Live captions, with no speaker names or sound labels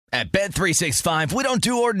At Bet365, we don't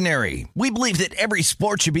do ordinary. We believe that every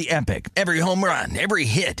sport should be epic. Every home run, every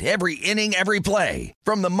hit, every inning, every play.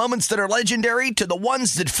 From the moments that are legendary to the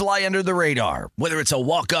ones that fly under the radar. Whether it's a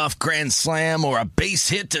walk-off grand slam or a base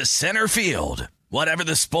hit to center field. Whatever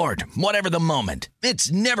the sport, whatever the moment.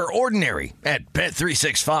 It's never ordinary at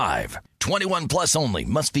Bet365. 21 plus only.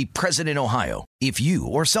 Must be present in Ohio. If you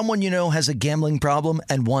or someone you know has a gambling problem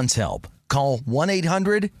and wants help, call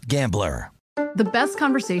 1-800-GAMBLER. The best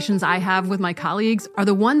conversations I have with my colleagues are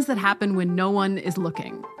the ones that happen when no one is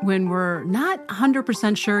looking, when we're not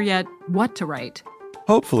 100% sure yet what to write.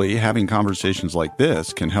 Hopefully, having conversations like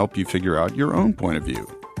this can help you figure out your own point of view.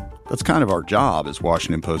 That's kind of our job as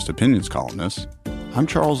Washington Post opinions columnists. I'm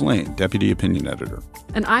Charles Lane, Deputy Opinion Editor.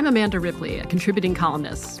 And I'm Amanda Ripley, a contributing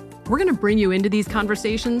columnist. We're going to bring you into these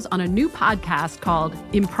conversations on a new podcast called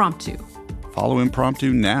Impromptu. Follow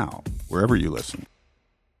Impromptu now, wherever you listen.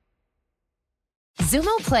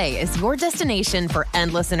 Xumo Play is your destination for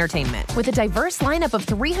endless entertainment. With a diverse lineup of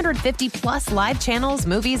 350-plus live channels,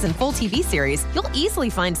 movies, and full TV series, you'll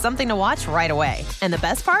easily find something to watch right away. And the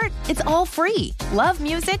best part? It's all free. Love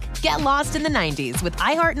music? Get lost in the 90s with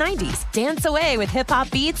iHeart 90s, dance away with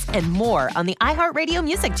hip-hop beats, and more on the iHeartRadio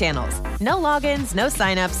music channels. No logins, no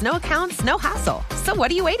signups, no accounts, no hassle. So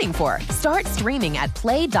what are you waiting for? Start streaming at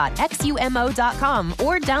play.xumo.com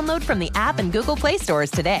or download from the app and Google Play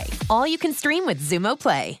stores today. All you can stream with Xumo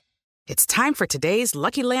Play. It's time for today's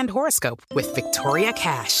Lucky Land horoscope with Victoria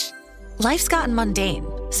Cash. Life's gotten mundane,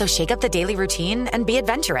 so shake up the daily routine and be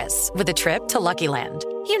adventurous with a trip to Lucky Land.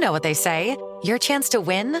 You know what they say, your chance to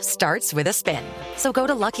win starts with a spin. So go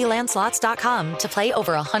to LuckyLandSlots.com to play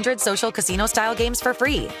over 100 social casino-style games for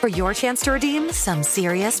free for your chance to redeem some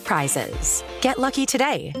serious prizes. Get lucky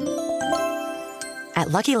today at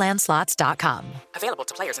LuckyLandSlots.com. Available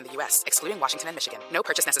to players in the U.S., excluding Washington and Michigan. No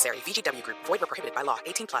purchase necessary. VGW Group. Void where prohibited by law.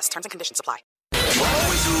 18 plus. Terms and conditions apply.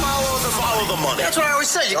 Always follow the money. That's what I always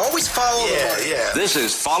say. You always follow the money. Yeah. This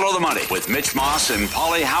is Follow the Money with Mitch Moss and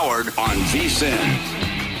Paulie Howard on VSiN.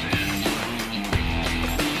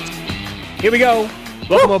 Here we go.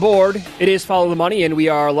 Welcome aboard. It is Follow the Money, and we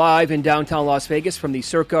are live in downtown Las Vegas from the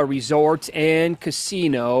Circa Resort and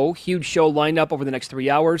Casino. Huge show lined up over the next 3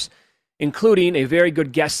 hours, including a very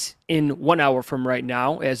good guest in 1 hour from right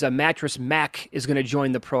now, as a Mattress Mac is going to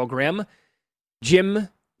join the program. Jim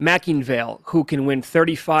McIngvale, who can win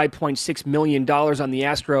 $35.6 million on the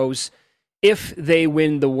Astros if they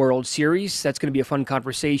win the World Series. That's going to be a fun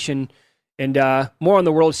conversation. And more on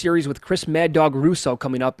the World Series with Chris Mad Dog Russo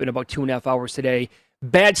coming up in about 2.5 hours today.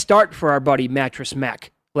 Bad start for our buddy Mattress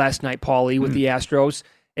Mac last night, Paulie, with the Astros.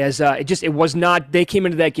 As it was not, they came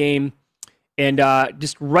into that game and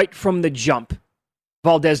just right from the jump,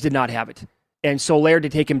 Valdez did not have it. And Soler to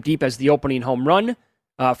take him deep as the opening home run,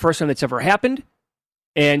 first time that's ever happened.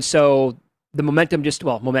 And so the momentum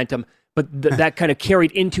but that kind of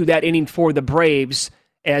carried into that inning for the Braves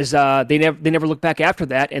as they never looked back after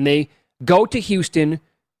that. And they go to Houston.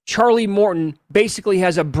 Charlie Morton basically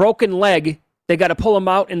has a broken leg. They got to pull him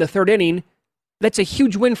out in the third inning. That's a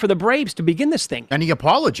huge win for the Braves to begin this thing. And he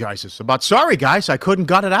apologizes about, sorry, guys, I couldn't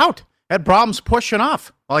gut it out. Had problems pushing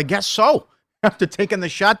off. Well, I guess so. After taking the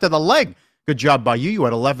shot to the leg. Good job by you. You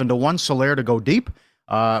had 11-1 Soler to go deep.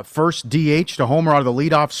 First DH to homer out of the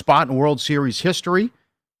leadoff spot in World Series history.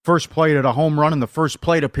 First plate at a home run in the first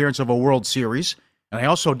plate appearance of a World Series. And I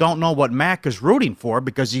also don't know what Mac is rooting for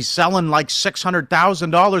because he's selling like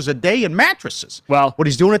 $600,000 a day in mattresses. Well, what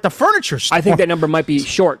he's doing at the furniture store. I think that number might be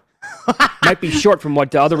short. Might be short from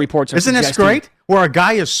what the other reports are Isn't suggesting. this great? Where a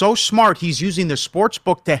guy is so smart, he's using the sports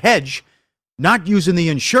book to hedge, not using the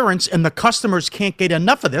insurance, and the customers can't get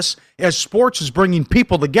enough of this as sports is bringing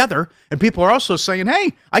people together. And people are also saying,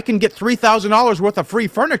 hey, I can get $3,000 worth of free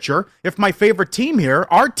furniture if my favorite team here,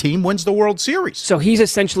 our team, wins the World Series. So he's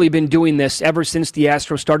essentially been doing this ever since the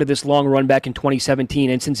Astros started this long run back in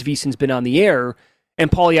 2017 and since VSiN's been on the air.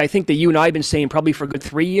 And, Paulie, I think that you and I have been saying probably for a good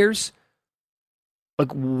 3 years,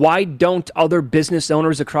 like, why don't other business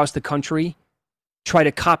owners across the country try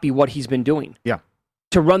to copy what he's been doing? Yeah.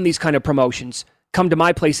 To run these kind of promotions, come to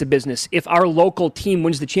my place of business. If our local team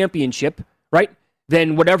wins the championship, right,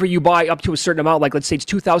 then whatever you buy up to a certain amount, like let's say it's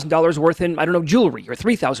 $2,000 worth in, I don't know, jewelry or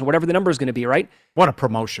 $3,000, whatever the number is going to be, right? What a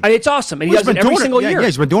promotion. It's awesome. And he does it every single year. Yeah,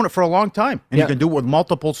 he's been doing it for a long time. And he can do it with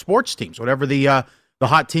multiple sports teams, whatever the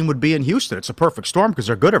hot team would be in Houston. It's a perfect storm because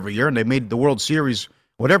they're good every year, and they made the World Series,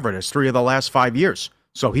 whatever it is, 3 of the last 5 years.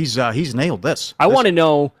 So he's nailed this. I want to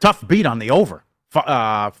know. Tough beat on the over.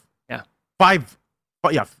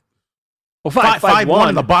 Well, 5-1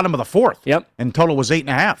 in the bottom of the fourth. Yep. And total was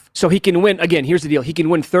 8.5. So he can win, again, here's the deal. He can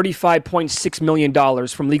win $35.6 million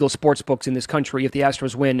from legal sports books in this country if the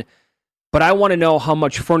Astros win. But I want to know how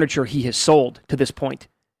much furniture he has sold to this point.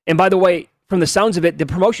 And by the way, from the sounds of it, the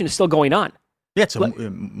promotion is still going on. Yeah, it's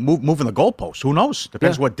moving the goalpost. Who knows?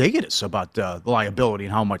 Depends what day it is about the liability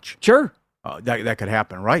and how much that could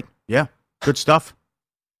happen, right? Yeah, good stuff.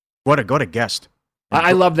 What a guest.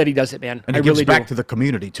 I love that he does it, man. And he gives back to the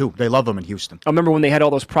community, too. They love him in Houston. I remember when they had all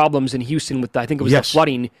those problems in Houston with, I think it was the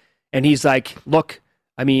flooding, and he's like, look,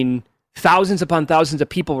 I mean, thousands upon thousands of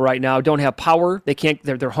people right now don't have power. They can't,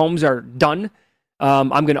 their homes are done. I'm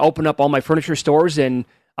going to open up all my furniture stores, and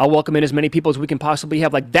I'll welcome in as many people as we can possibly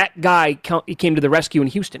have. Like, that guy, he came to the rescue in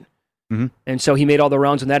Houston. Mm-hmm. And so he made all the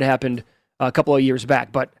rounds when that happened a couple of years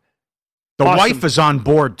back. But the wife is on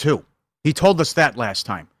board, too. He told us that last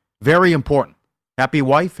time. Very important. Happy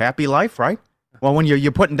wife, happy life, right? Well, when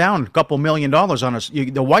you're putting down a couple $1 million on us,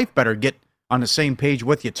 the wife better get on the same page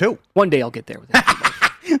with you, too. One day I'll get there with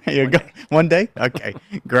it. There you go. One day? Okay,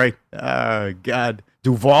 great. God.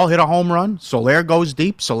 Duvall hit a home run. Soler goes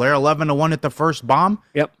deep. Soler 11-1 at the first bomb.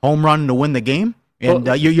 Yep. Home run to win the game. And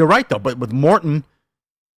you're right, though. But with Morton,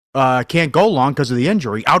 can't go long because of the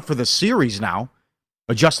injury. Out for the series now.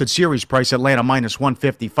 Adjusted series price, Atlanta minus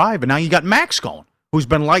 155. And now you got Max going, who's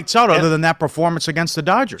been lights out other than that performance against the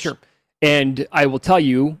Dodgers. Sure. And I will tell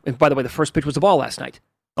you, and by the way, the first pitch was the ball last night.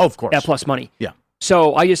 Oh, of course. At plus money. Yeah.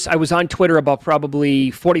 So I was on Twitter about probably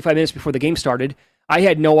 45 minutes before the game started. I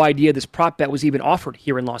had no idea this prop bet was even offered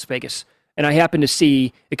here in Las Vegas. And I happened to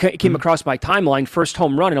see, it came across my timeline, first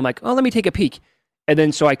home run, and I'm like, oh, let me take a peek. And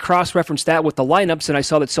then so I cross-referenced that with the lineups, and I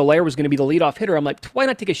saw that Soler was going to be the leadoff hitter. I'm like, why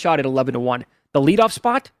not take a shot at 11-1? The leadoff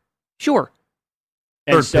spot? Sure.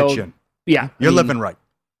 And Third pitch in. Yeah. You're living right.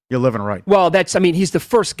 You're living right. Well, he's the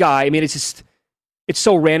first guy. I mean, it's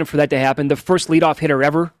so random for that to happen. The first leadoff hitter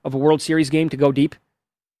ever of a World Series game to go deep.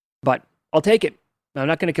 But I'll take it. I'm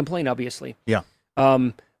not going to complain, obviously. Yeah.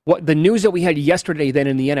 What the news that we had yesterday then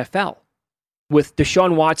in the NFL with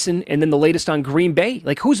Deshaun Watson and then the latest on Green Bay.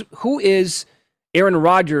 Like, who is Aaron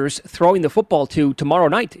Rodgers throwing the football to tomorrow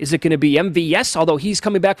night? Is it going to be MVS, although he's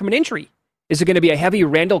coming back from an injury? Is it going to be a heavy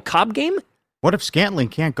Randall Cobb game? What if Scantling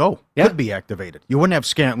can't go? Yeah. Could be activated. You wouldn't have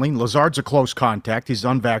Scantling. Lazard's a close contact. He's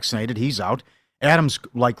unvaccinated. He's out. Adams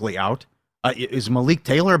likely out. Is Malik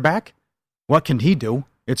Taylor back? What can he do?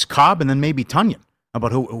 It's Cobb and then maybe Tunyon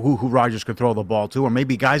about who Rodgers could throw the ball to, or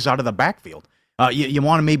maybe guys out of the backfield. You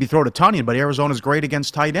want to maybe throw to Tunyon, but Arizona's great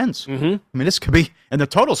against tight ends. Mm-hmm. I mean, this could be, and the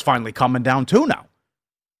total's finally coming down too now.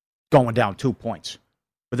 Going down 2 points.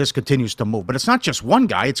 But this continues to move. But it's not just one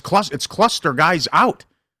guy. It's cluster guys out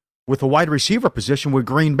with the wide receiver position with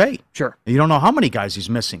Green Bay. Sure. You don't know how many guys he's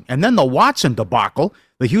missing. And then the Watson debacle,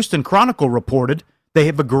 the Houston Chronicle reported they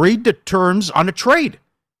have agreed to terms on a trade.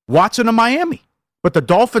 Watson to Miami. But the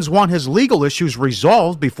Dolphins want his legal issues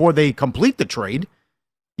resolved before they complete the trade.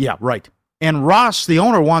 Yeah, right. And Ross, the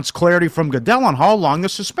owner, wants clarity from Goodell on how long the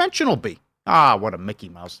suspension will be. Ah, what a Mickey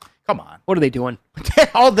Mouse. Come on. What are they doing?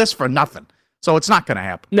 All this for nothing. So it's not going to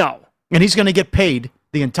happen. No. And he's going to get paid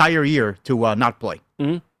the entire year to not play.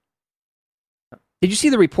 Mm-hmm. Did you see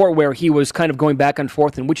the report where he was kind of going back and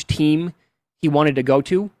forth in which team he wanted to go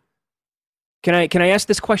to? Can I ask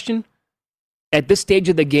this question? At this stage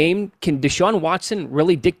of the game, can Deshaun Watson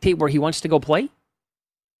really dictate where he wants to go play?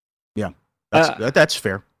 Yeah, that's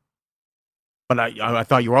fair. But I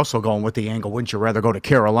thought you were also going with the angle, wouldn't you rather go to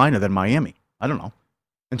Carolina than Miami? I don't know.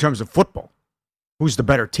 In terms of football, who's the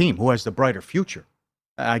better team? Who has the brighter future?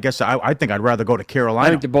 I guess I think I'd rather go to Carolina. I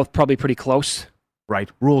think they're both probably pretty close. Right.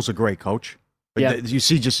 Rule's a great coach. But yeah. You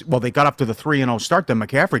see, they got up to the 3-0 start, then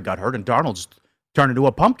McCaffrey got hurt, and Darnold's turned into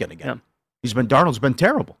a pumpkin again. Yeah. Darnold's been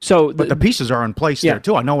terrible. But the pieces are in place there,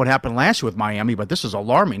 too. I know what happened last year with Miami, but this is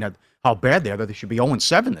alarming at how bad they are, that they should be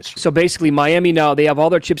 0-7 this year. So basically, Miami now, they have all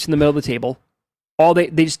their chips in the middle of the table. They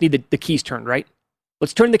just need the keys turned, right?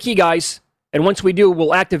 Let's turn the key, guys. And once we do,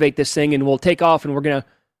 we'll activate this thing, and we'll take off, and we're going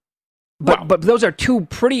to... But those are two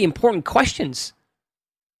pretty important questions.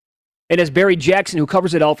 And as Barry Jackson, who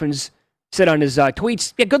covers the Dolphins, said on his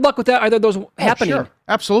tweets, yeah, good luck with that. Either of those happening. Sure.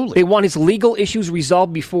 Absolutely. They want his legal issues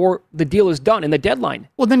resolved before the deal is done and the deadline.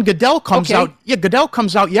 Well, then Goodell comes out. Yeah, Goodell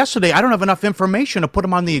comes out yesterday. I don't have enough information to put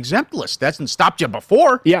him on the exempt list. That hasn't stopped you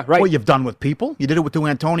before. Yeah, right. What you've done with people. You did it with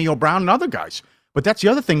Antonio Brown and other guys. But that's the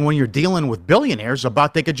other thing when you're dealing with billionaires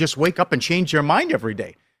about they could just wake up and change their mind every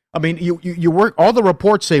day. I mean, you work. All the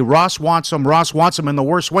reports say Ross wants him in the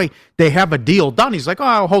worst way. They have a deal done. He's like,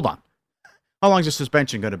 oh, hold on. How long is the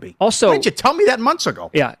suspension going to be? Also, why didn't you tell me that months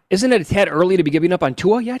ago? Yeah. Isn't it a tad early to be giving up on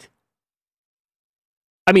Tua yet?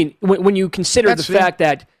 I mean, when you consider the fact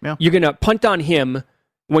that you're going to punt on him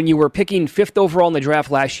when you were picking 5th overall in the draft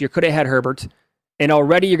last year, could have had Herbert, and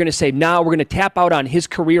already you're going to say, now we're going to tap out on his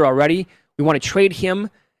career already. We want to trade him,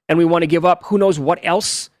 and we want to give up who knows what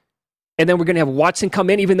else, and then we're going to have Watson come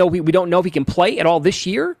in, even though we don't know if he can play at all this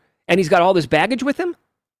year, and he's got all this baggage with him.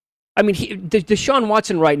 I mean, Deshaun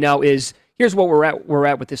Watson right now is, here's what we're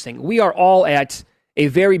at with this thing. We are all at a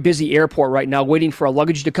very busy airport right now waiting for our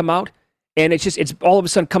luggage to come out, and it's all of a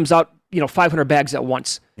sudden comes out, 500 bags at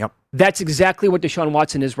once. Yep. That's exactly what Deshaun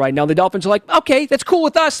Watson is right now. The Dolphins are like, okay, that's cool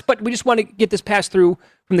with us, but we just want to get this passed through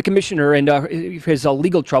from the commissioner and his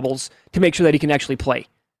legal troubles to make sure that he can actually play.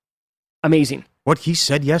 Amazing. What he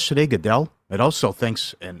said yesterday, Goodell, it also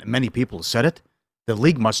thinks, and many people have said it, the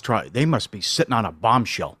league they must be sitting on a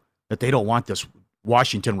bombshell that they don't want this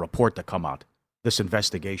Washington report to come out, this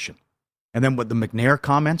investigation. And then with the McNair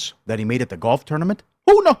comments that he made at the golf tournament,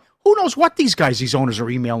 who knows what these owners are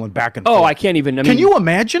emailing back and forth. Oh, I can't even. Can you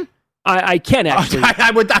imagine? I can actually.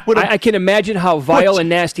 I can imagine how vile and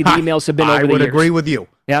nasty the emails have been over the years. I would agree with you.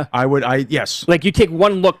 Yeah? Yes. Like you take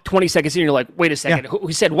one look 20 seconds in and you're like, wait a second,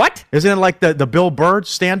 who said what? Isn't it like the Bill Burr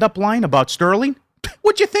stand-up line about Sterling?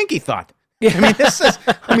 What'd you think he thought? Yeah.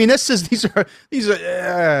 These are.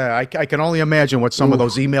 I can only imagine what some of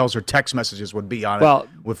those emails or text messages would be on it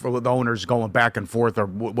with owners going back and forth or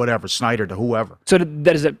whatever, Snyder to whoever. So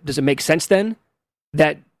does it make sense then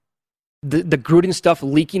that the Gruden stuff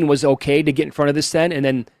leaking was okay to get in front of this then, and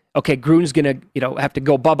then Gruden's gonna have to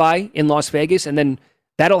go bye-bye in Las Vegas, and then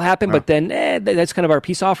that'll happen, but then that's kind of our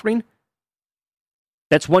peace offering.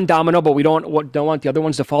 That's one domino, but we don't want the other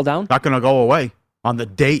ones to fall down. Not gonna go away. On the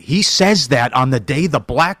day, he says that on the day the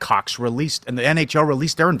Blackhawks released, and the NHL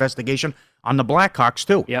released their investigation on the Blackhawks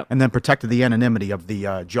too, and then protected the anonymity of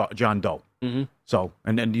the John Doe. Mm-hmm. So,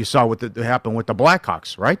 and then you saw what happened with the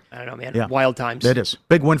Blackhawks, right? I don't know, man. Yeah. Wild times. It is.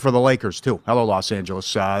 Big win for the Lakers too. Hello, Los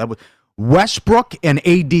Angeles. Westbrook and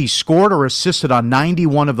AD scored or assisted on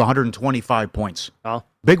 91 of the 125 points. Oh.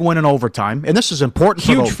 Big win in overtime, and this is important.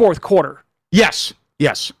 Huge fourth quarter. Yes.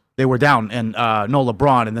 They were down, and no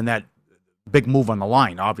LeBron, and then that big move on the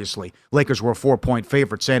line, obviously. Lakers were a 4-point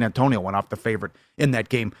favorite. San Antonio went off the favorite in that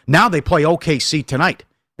game. Now they play OKC tonight.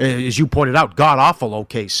 As you pointed out, god-awful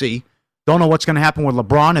OKC. Don't know what's going to happen with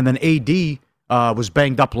LeBron, and then AD was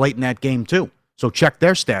banged up late in that game too. So check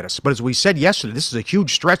their status. But as we said yesterday, this is a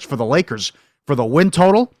huge stretch for the Lakers for the win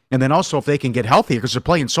total, and then also if they can get healthy because they're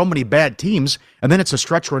playing so many bad teams, and then it's a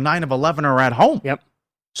stretch where 9 of 11 are at home. Yep.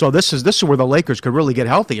 So this is where the Lakers could really get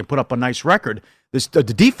healthy and put up a nice record. The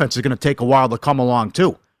defense is going to take a while to come along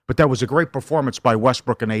too. But that was a great performance by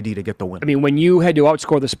Westbrook and AD to get the win. I mean, when you had to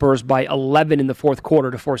outscore the Spurs by 11 in the fourth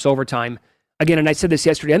quarter to force overtime, again, and I said this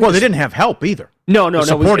yesterday. Well, they didn't have help either. No.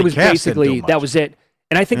 It was basically, that was it.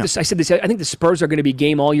 And I think I said this, I think the Spurs are going to be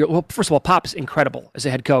game all year. Well, first of all, Pop's incredible as a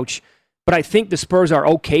head coach. But I think the Spurs are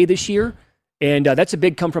okay this year. And that's a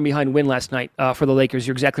big come-from-behind win last night for the Lakers.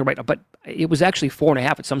 You're exactly right. But it was actually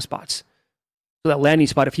 4.5 at some spots. So that landing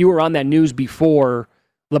spot, if you were on that news before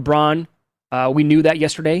LeBron, we knew that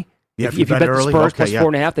yesterday. Yeah, if you bet the Spurs plus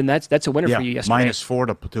 4.5, then that's a winner for you yesterday. -4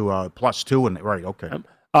 to +2, and right, okay.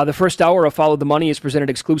 The first hour of Follow the Money is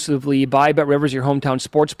presented exclusively by BetRivers, your hometown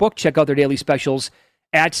sportsbook. Check out their daily specials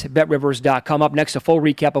at BetRivers.com. Up next, a full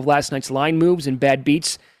recap of last night's line moves and bad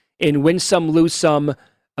beats in Win Some, Lose Some.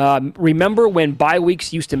 Remember when bye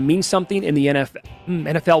weeks used to mean something in the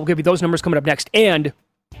NFL? We'll give you those numbers coming up next. And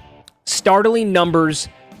startling numbers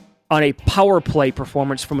on a power play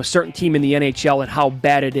performance from a certain team in the NHL and how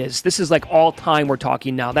bad it is. This is like all time we're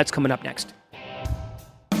talking now. That's coming up next.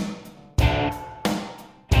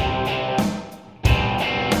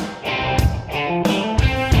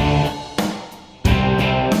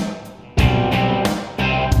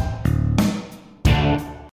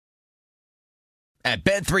 At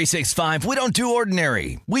Bet365, we don't do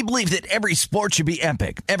ordinary. We believe that every sport should be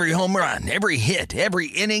epic. Every home run, every hit, every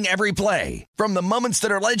inning, every play. From the moments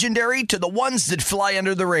that are legendary to the ones that fly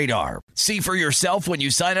under the radar. See for yourself when you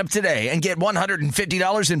sign up today and get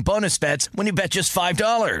 $150 in bonus bets when you bet just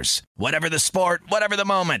 $5. Whatever the sport, whatever the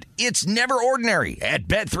moment, it's never ordinary at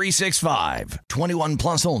Bet365. 21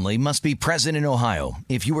 plus only. Must be present in Ohio.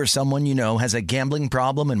 If you or someone you know has a gambling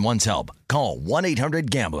problem and wants help, call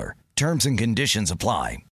 1-800-GAMBLER. Terms and conditions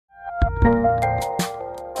apply.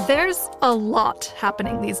 There's a lot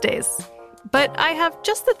happening these days, but I have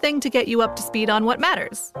just the thing to get you up to speed on what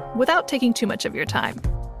matters without taking too much of your time.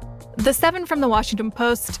 The 7 from the Washington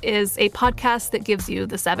Post is a podcast that gives you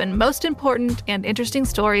the 7 most important and interesting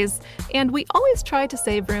stories, and we always try to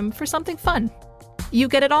save room for something fun. You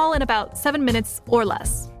get it all in about 7 minutes or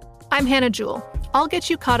less. I'm Hannah Jewell. I'll get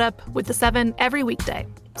you caught up with The 7 every weekday.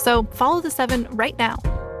 So follow The 7 right now.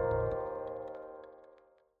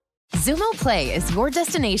 Xumo Play is your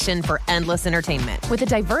destination for endless entertainment. With a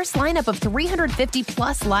diverse lineup of 350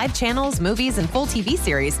 plus live channels, movies, and full TV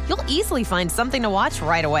series, you'll easily find something to watch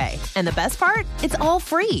right away. And the best part? It's all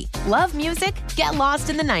free. Love music? Get lost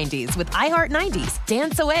in the 90s with iHeart 90s,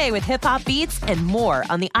 dance away with hip-hop beats, and more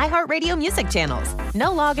on the iHeartRadio music channels.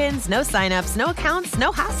 No logins, no signups, no accounts,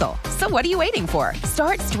 no hassle. So what are you waiting for?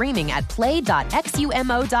 Start streaming at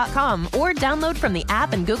play.xumo.com or download from the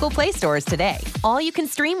app and Google Play stores today. All you can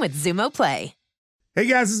stream with Xumo Play. Hey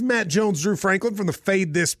guys, this is Matt Jones, Drew Franklin from the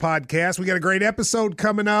Fade This podcast. We got a great episode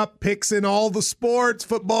coming up, picks in all the sports,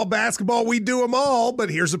 football, basketball, we do them all, but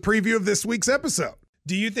here's a preview of this week's episode.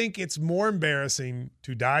 Do you think it's more embarrassing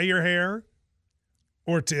to dye your hair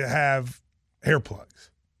or to have hair plugs?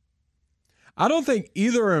 I don't think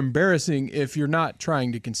either are embarrassing if you're not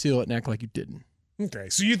trying to conceal it and act like you didn't. Okay,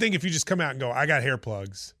 so you think if you just come out and go, I got hair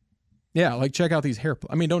plugs. Yeah, like check out these hair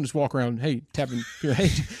plugs. I mean, don't just walk around, hey, tapping,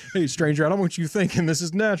 hey, stranger, I don't want you thinking this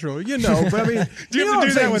is natural. You know, but I mean, do you have to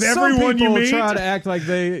do that with everyone you meet? Try to act like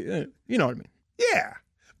they, you know what I mean? Yeah.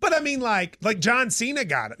 But I mean, like John Cena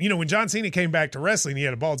got it. You know, when John Cena came back to wrestling, he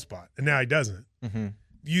had a bald spot, and now he doesn't. Mm-hmm.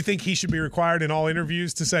 You think he should be required in all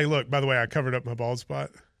interviews to say, look, by the way, I covered up my bald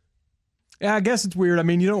spot? Yeah, I guess it's weird. I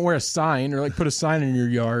mean, you don't wear a sign or like put a sign in your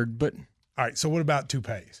yard, but. All right, so what about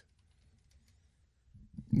toupees?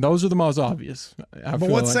 Those are the most obvious. But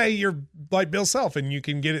let's say you're like Bill Self and you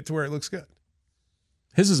can get it to where it looks good.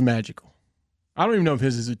 His is magical. I don't even know if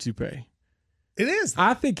his is a toupee. It is.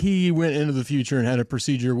 I think he went into the future and had a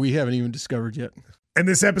procedure we haven't even discovered yet. And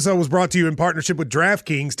this episode was brought to you in partnership with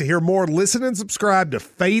DraftKings. To hear more, listen and subscribe to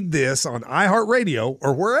Fade This on iHeartRadio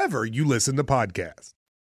or wherever you listen to podcasts.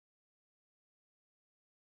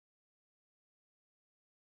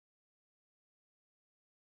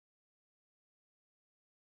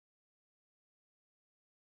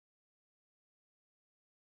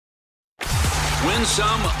 Win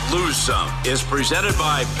Some, Lose Some is presented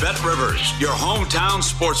by BetRivers, your hometown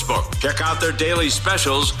sportsbook. Check out their daily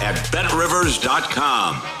specials at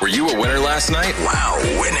BetRivers.com. Were you a winner last night? Wow,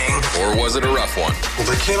 winning. Or was it a rough one?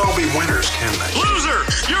 Well, they can't all be winners, can they? Loser!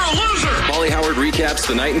 You're a loser! Paulie Howard recaps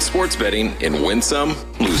the night in sports betting in Win Some,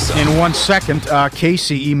 Lose Some. In 1 second,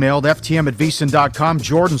 Casey emailed ftm@vsin.com.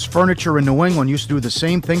 Jordan's Furniture in New England used to do the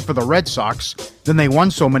same thing for the Red Sox. Then they won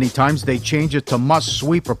so many times, they changed it to must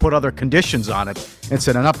sweep or put other conditions on it and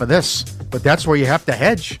said, enough of this. But that's where you have to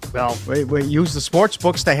hedge. Well, we use the sports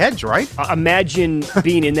books to hedge, right? Imagine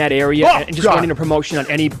being in that area and just running a promotion on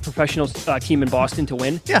any professional team in Boston to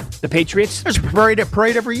win. Yeah. The Patriots. There's a parade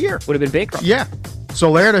every year. Would have been bankrupt. Yeah.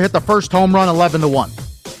 Soler to hit the first home run, 11-1.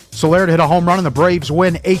 Soler to hit a home run and the Braves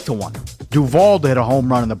win, 8-1. Duvall to hit a home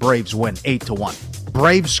run and the Braves win, 8-1.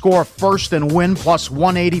 Braves score first and win plus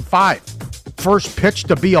 185. First pitch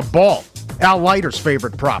to be a ball. Al Leiter's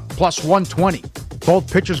favorite prop, plus 120.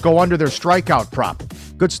 Both pitchers go under their strikeout prop.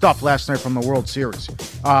 Good stuff last night from the World Series.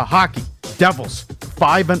 Hockey, Devils,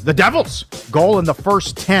 the Devils goal in the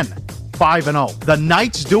first 10, 5-0. The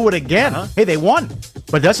Knights do it again. Hey, they won,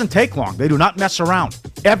 but it doesn't take long. They do not mess around.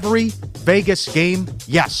 Every Vegas game,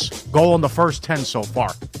 yes, goal in the first 10 so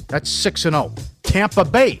far. That's 6-0. Tampa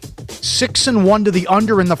Bay, 6-1 to the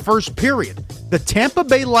under in the first period. The Tampa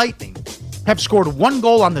Bay Lightning have scored one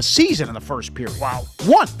goal on the season in the first period. Wow.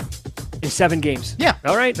 One. In 7 games. Yeah.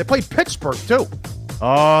 All right. They played Pittsburgh, too.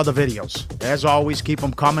 Oh, the videos. As always, keep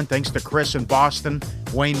them coming. Thanks to Chris in Boston,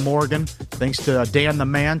 Wayne Morgan. Thanks to Dan the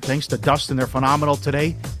Man. Thanks to Dustin. They're phenomenal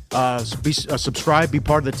today. Subscribe. Be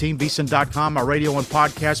part of the team. VSiN.com, our radio and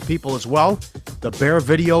podcast people as well. The Bear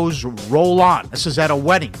videos roll on. This is at a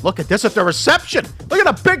wedding. Look at this at the reception. Look at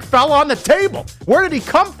a big fella on the table. Where did he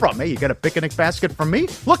come from? Hey, you got a picnic basket for me?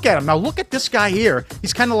 Look at him. Now look at this guy here.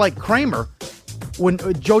 He's kind of like Kramer. When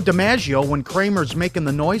Joe DiMaggio, when Kramer's making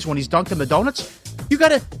the noise when he's dunking the donuts,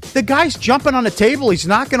 the guy's jumping on the table, he's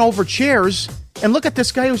knocking over chairs, and look at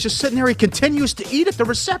this guy who's just sitting there, he continues to eat at the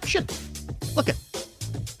reception. Look at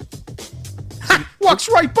walks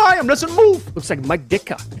right by him, doesn't move. Looks like Mike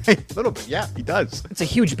Ditka. Hey, a little bit, yeah, he does. It's a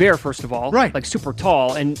huge bear, first of all. Right. Like super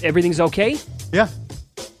tall, and everything's okay? Yeah.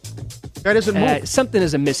 Guy doesn't move. Something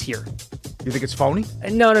is amiss here. You think it's phony?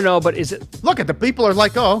 No, but is it... Look at the people are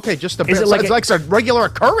like, oh, okay, just a bear. Is it like it's like a regular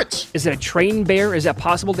occurrence. Is it a trained bear? Is that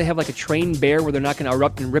possible to have like a trained bear where they're not going to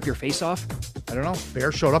erupt and rip your face off? I don't know.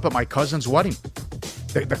 Bear showed up at my cousin's wedding.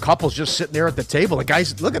 The couple's just sitting there at the table.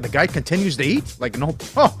 The guy continues to eat. Like,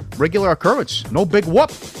 regular occurrence. No big whoop.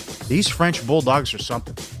 These French bulldogs are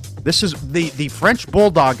something. This is the French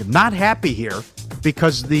bulldog not happy here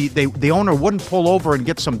because the owner wouldn't pull over and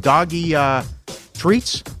get some doggy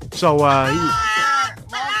treats. So Walter,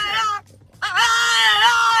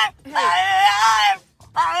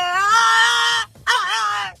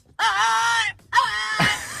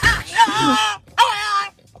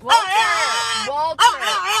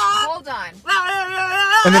 hold on.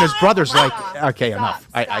 and then his brother's like, okay, enough.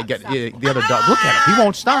 I get it. The other dog. Look at him. He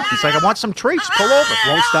won't stop. He's like, I want some treats. Pull over.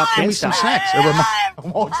 Won't stop. Give me some snacks.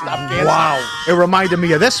 Won't stop. Wow. It reminded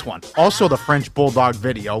me of this one. Also, the French Bulldog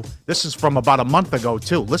video. This is from about a month ago,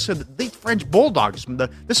 too. Listen, the French Bulldogs.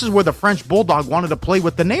 This is where the French Bulldog wanted to play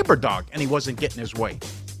with the neighbor dog, and he wasn't getting his way.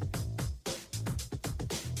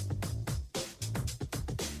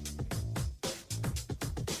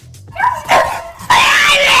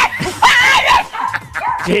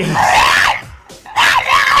 Jeez.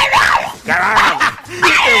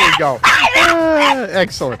 There we go.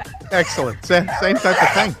 Excellent. Same type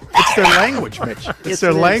of thing. It's their language, Mitch. It's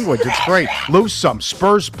their language. It's great. Lose some.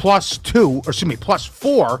 Spurs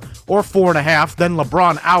 +4 or 4.5. Then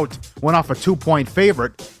LeBron out, went off a 2-point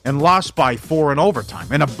favorite and lost by 4 in overtime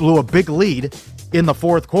and blew a big lead in the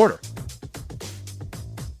fourth quarter.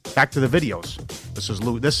 Back to the videos.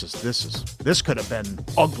 This could have been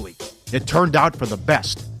ugly. It turned out for the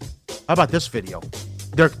best. How about this video?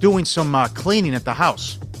 They're doing some cleaning at the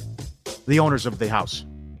house. The owners of the house.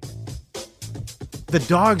 The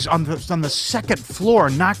dogs on the second floor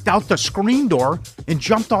knocked out the screen door and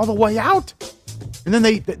jumped all the way out. And then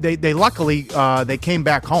they luckily they came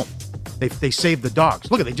back home. They saved the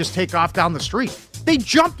dogs. Look at, they just take off down the street. They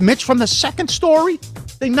jumped, Mitch, from the second story.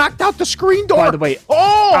 They knocked out the screen door. By the way, could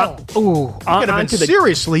have been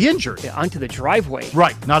seriously injured. Yeah, onto the driveway.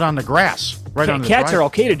 Right, not on the grass. Right on the Cats driveway. are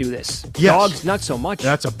okay to do this. Yes. Dogs, not so much.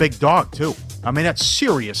 That's a big dog, too. I mean, that's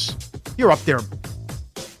serious. You're up there.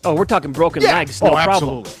 Oh, we're talking broken legs. No problem.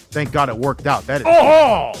 Absolutely. Thank God it worked out. That is.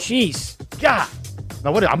 Oh, jeez. God.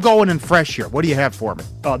 Now, I'm going in fresh here. What do you have for me?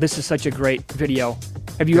 Oh, this is such a great video.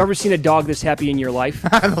 Have you ever seen a dog this happy in your life?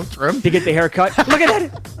 Trim. To get the haircut. Look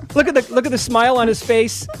at that. Look at the smile on his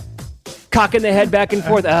face. Cocking the head back and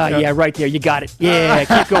forth. Yeah, right there. You got it. Yeah,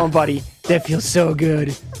 keep going, buddy. That feels so good.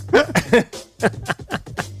 The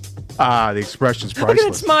expression's priceless. Look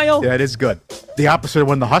at that smile. Yeah, it is good. The opposite of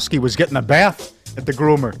when the husky was getting a bath at the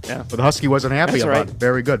groomer. Yeah. But the husky wasn't happy That's about right. it.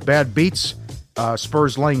 Very good. Bad beats.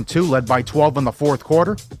 Spurs lane 2, led by 12 in the fourth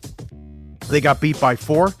quarter. They got beat by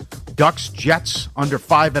 4. Ducks, Jets, under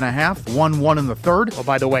 5.5. 1-1 in the third. Oh,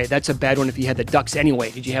 by the way, that's a bad one if you had the Ducks anyway.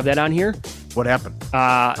 Did you have that on here? What happened?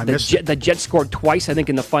 The Jets scored twice, I think,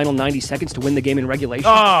 in the final 90 seconds to win the game in regulation.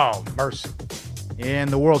 Oh, mercy. In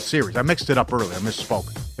the World Series. I mixed it up earlier. I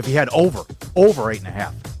misspoke. If he had over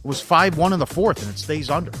 8.5. It was 5-1 in the fourth, and it stays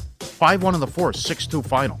under. 5-1 in the fourth, 6-2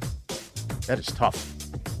 final. That is tough.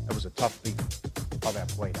 That was a tough beat. How that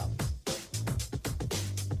played out.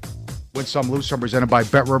 Win Some, Lose Some, presented by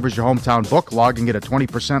Bet Rivers, your hometown book. Log and get a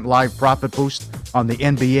 20% live profit boost on the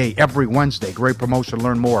NBA every Wednesday. Great promotion.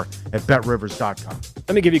 Learn more at betrivers.com.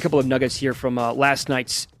 Let me give you a couple of nuggets here from last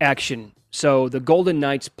night's action. So the Golden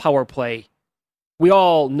Knights power play. We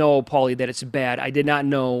all know, Paulie, that it's bad. I did not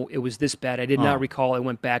know it was this bad. I did not recall it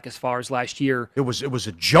went back as far as last year. It was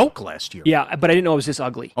a joke last year. Yeah, but I didn't know it was this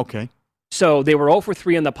ugly. Okay. So they were 0 for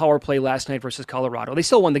 3 on the power play last night versus Colorado. They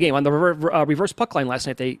still won the game. On the reverse puck line last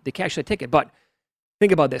night, they cashed the ticket. But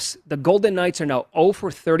think about this. The Golden Knights are now 0 for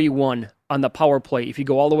 31 on the power play if you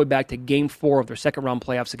go all the way back to Game 4 of their second-round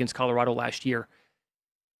playoffs against Colorado last year.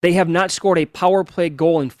 They have not scored a power play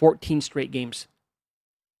goal in 14 straight games.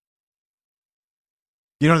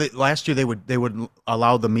 You know, last year they would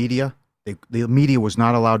allow the media. The media was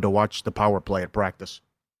not allowed to watch the power play at practice.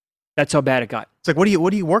 That's how bad it got. It's like, what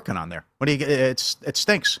are you working on there? It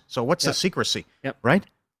stinks. So what's the secrecy? Yep. Right?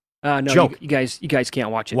 No, joke. You guys can't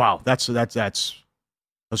watch it. Wow, that's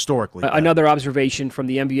historically. Another observation from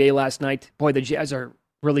the NBA last night. Boy, the Jazz are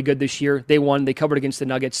really good this year. They won. They covered against the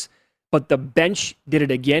Nuggets. But the bench did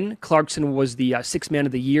it again. Clarkson was the sixth man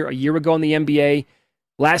of the year a year ago in the NBA.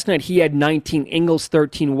 Last night he had 19, Ingles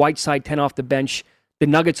 13, Whiteside 10 off the bench. The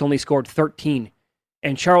Nuggets only scored 13.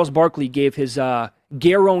 And Charles Barkley gave his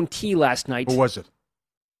guarantee last night. Who was it?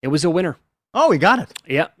 It was a winner. Oh, he got it.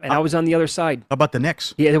 Yeah, and I was on the other side. How about the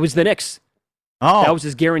Knicks? Yeah, it was the Knicks. Oh. That was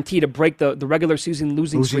his guarantee to break the regular season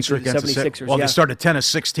losing streak of the 76ers. Well, they started 10 of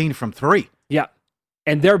 16 from 3. Yeah.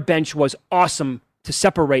 And their bench was awesome to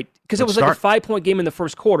separate because it was like a 5-point game in the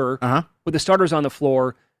first quarter with the starters on the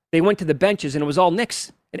floor. They went to the benches, and it was all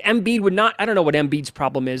Knicks. And Embiid would not – I don't know what Embiid's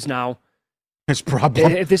problem is now. His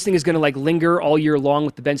problem? If this thing is going to like linger all year long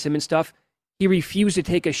with the Ben Simmons stuff, he refused to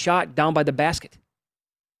take a shot down by the basket.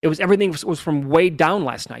 It was everything was from way down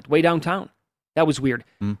last night, way downtown. That was weird.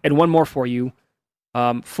 And one more for you.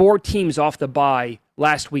 4 teams off the bye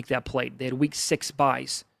last week that played. They had week 6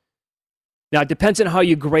 byes. Now, it depends on how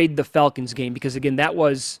you grade the Falcons game because, again,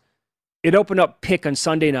 it opened up pick on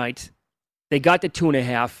Sunday night. They got to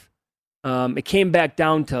 2.5. It came back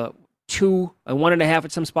down to 2 and 1.5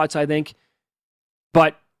 at some spots, I think.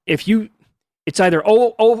 But it's either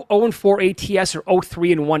 0-4 ATS or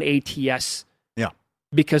 0-3-1 ATS. Yeah.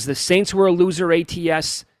 Because the Saints were a loser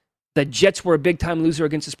ATS. The Jets were a big-time loser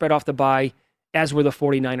against the spread off the bye, as were the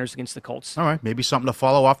 49ers against the Colts. All right, maybe something to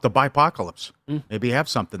follow off the bye-apocalypse. Maybe you have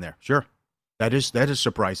something there. Sure. That is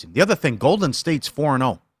surprising. The other thing, Golden State's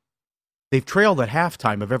 4-0. They've trailed at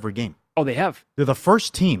halftime of every game. Oh, they have? They're the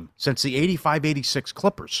first team since the 85-86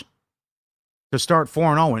 Clippers to start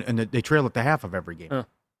 4-0, and they trail at the half of every game.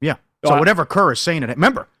 Yeah. So whatever Kerr is saying,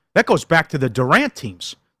 remember, that goes back to the Durant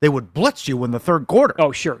teams. They would blitz you in the third quarter.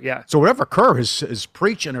 Oh, sure, yeah. So whatever Kerr is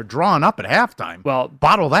preaching or drawing up at halftime,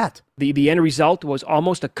 bottle that. The end result was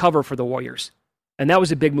almost a cover for the Warriors. And that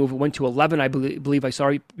was a big move. It went to 11, I believe I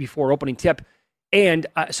saw before opening tip. And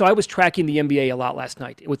so I was tracking the NBA a lot last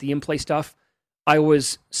night with the in-play stuff. I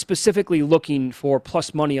was specifically looking for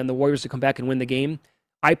plus money on the Warriors to come back and win the game.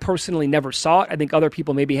 I personally never saw it. I think other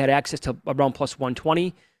people maybe had access to around plus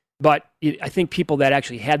 120. But I think people that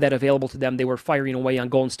actually had that available to them, they were firing away on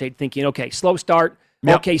Golden State thinking, okay, slow start.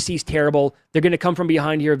 Yep. OKC's terrible. They're going to come from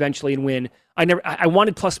behind here eventually and win. I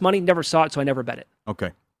wanted plus money, never saw it, so I never bet it.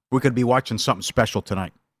 Okay. We could be watching something special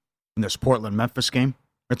tonight in this Portland-Memphis game.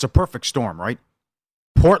 It's a perfect storm, right?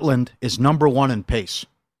 Portland is number 1 in pace.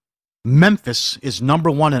 Memphis is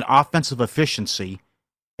number 1 in offensive efficiency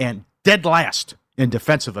and dead last in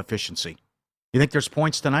defensive efficiency. You think there's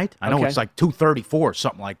points tonight? I know it's like 234 or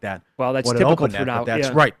something like that. Well, that's typical for now. That's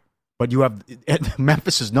right. But you have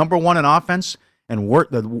Memphis is number 1 in offense and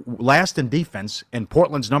the last in defense, and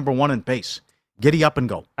Portland's number 1 in pace. Giddy up and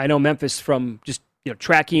go. I know Memphis from just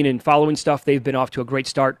tracking and following stuff. They've been off to a great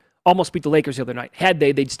start. Almost beat the Lakers the other night. Had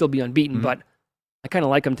they'd still be unbeaten. But I kind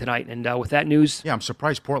of like them tonight. And with that news, I'm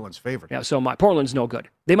surprised Portland's favored. Yeah, so Portland's no good.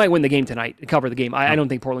 They might win the game tonight and cover the game. I don't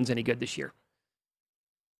think Portland's any good this year.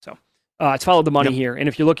 So. It's Follow the Money here. And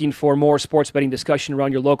if you're looking for more sports betting discussion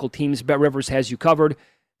around your local teams, BetRivers has you covered.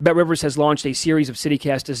 BetRivers has launched a series of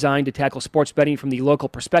CityCasts designed to tackle sports betting from the local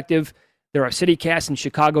perspective. There are CityCasts in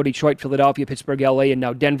Chicago, Detroit, Philadelphia, Pittsburgh, LA, and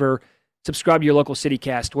now Denver. Subscribe to your local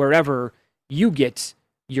CityCast wherever you get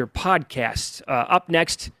your podcasts. Up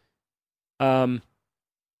next, I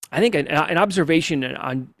think an observation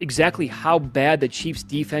on exactly how bad the Chiefs'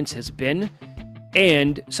 defense has been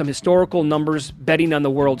and some historical numbers betting on the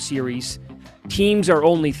World Series. Teams are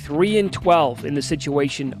only 3-12 in the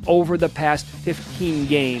situation over the past 15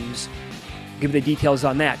 games. I'll give you the details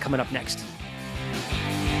on that coming up next.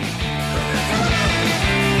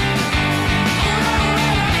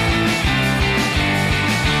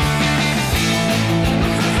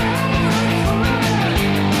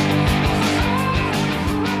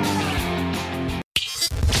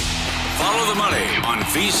 Follow the money on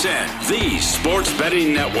VSiN, the Sports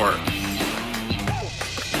Betting Network.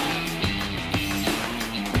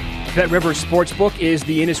 BetRivers Sportsbook is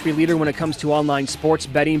the industry leader when it comes to online sports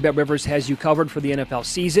betting. BetRivers has you covered for the NFL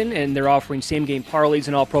season, and they're offering same-game parlays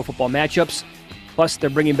in all pro football matchups. Plus, they're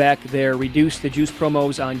bringing back their Reduce the Juice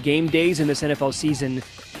promos on game days in this NFL season.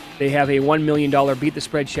 They have a $1 million Beat the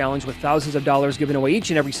Spread challenge with thousands of dollars given away each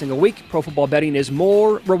and every single week. Pro football betting is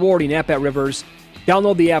more rewarding at BetRivers.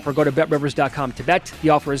 Download the app or go to BetRivers.com to bet.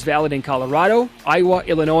 The offer is valid in Colorado, Iowa,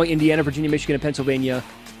 Illinois, Indiana, Virginia, Michigan, and Pennsylvania.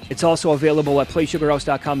 It's also available at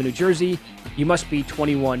PlaySugarHouse.com in New Jersey. You must be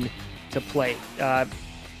 21 to play.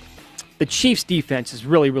 The Chiefs' defense is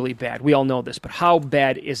really, really bad. We all know this, but how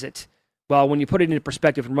bad is it? Well, when you put it into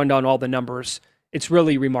perspective and run down all the numbers, it's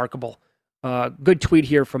really remarkable. Good tweet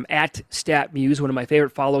here from @StatMuse, one of my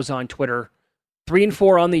favorite follows on Twitter.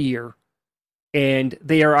 3-4 on the year, and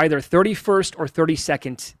they are either 31st or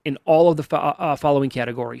 32nd in all of the following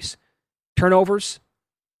categories. Turnovers,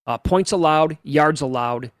 points allowed,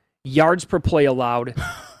 yards per play allowed,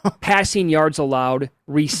 passing yards allowed,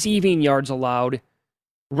 receiving yards allowed,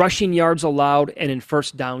 rushing yards allowed, and in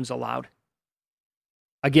first downs allowed.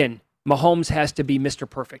 Again, Mahomes has to be Mr.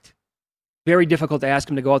 Perfect. Very difficult to ask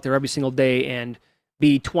him to go out there every single day and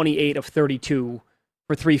be 28 of 32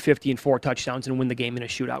 for 350 and 4 touchdowns and win the game in a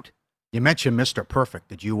shootout. You mentioned Mr. Perfect.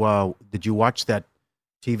 Did you watch that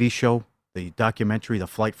TV show, the documentary, The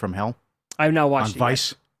Flight from Hell? I've now watched on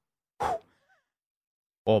Vice.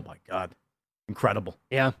 Oh, my God. Incredible.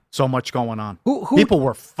 Yeah. So much going on. People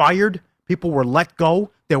were fired. People were let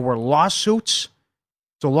go. There were lawsuits.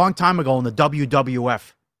 It's a long time ago in the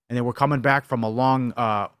WWF, and they were coming back from a long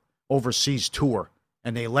overseas tour,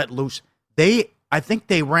 and they let loose. They I think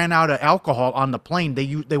they ran out of alcohol on the plane.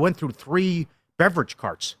 They went through 3 beverage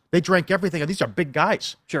carts. They drank everything. These are big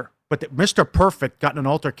guys. Sure. But Mr. Perfect got in an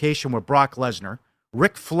altercation with Brock Lesnar.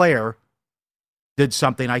 Ric Flair did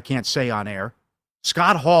something I can't say on air.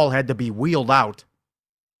 Scott Hall had to be wheeled out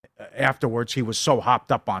afterwards. He was so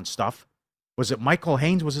hopped up on stuff. Was it Michael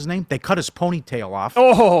Haynes was his name? They cut his ponytail off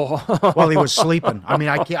while he was sleeping. I mean,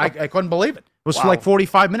 I couldn't believe it. It was for like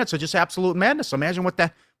 45 minutes of just absolute madness. Imagine what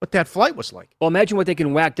that flight was like. Well, imagine what they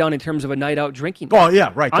can whack down in terms of a night out drinking. Oh,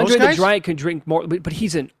 yeah, right. Andre the Giant can drink more, but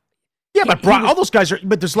he's an... Yeah, but all those guys are...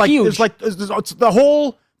 But there's the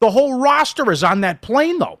whole roster is on that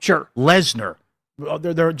plane, though. Sure. Lesnar.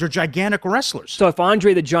 They're gigantic wrestlers. So if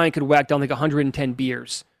Andre the Giant could whack down like 110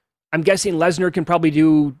 beers, I'm guessing Lesnar can probably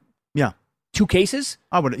do 2 cases?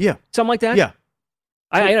 I would, yeah. Something like that? Yeah.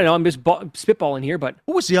 I don't know. I'm just spitballing here, but...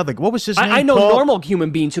 What was his name? I know normal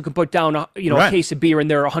human beings who can put down a case of beer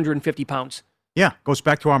and they're 150 pounds. Yeah, goes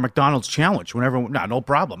back to our McDonald's challenge. No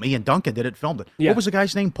problem. Ian Duncan did it, filmed it. Yeah. What was the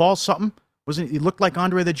guy's name? Paul something? He looked like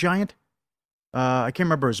Andre the Giant? I can't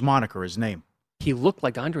remember his moniker, his name. He looked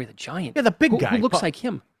like Andre the Giant? Yeah, the big guy. Who looks like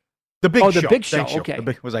him? The Big Show. The Big Show, Thanks,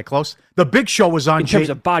 okay. Was I close? The Big Show was on In terms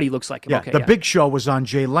of body, looks like him. Yeah, Okay, the Big Show was on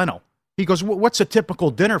Jay Leno. He goes, what's a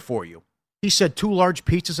typical dinner for you? He said 2 large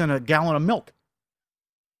pizzas and a gallon of milk.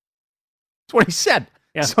 That's what he said.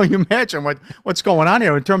 Yeah. So you imagine what's going on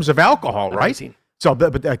here in terms of alcohol, right? Amazing. So,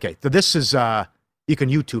 but okay. So this is, you can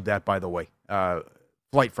YouTube that, by the way,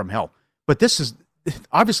 Flight from Hell. But this is,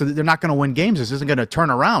 obviously, they're not going to win games. This isn't going to turn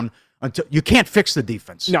around until, you can't fix the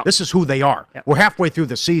defense. No. This is who they are. Yeah. We're halfway through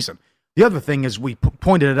the season. The other thing is, we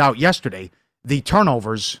pointed it out yesterday, the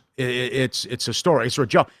turnovers, it's a story. It's a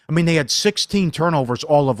joke. I mean, they had 16 turnovers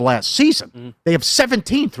all of last season. Mm-hmm. They have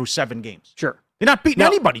 17 through 7 games. Sure. They're not beating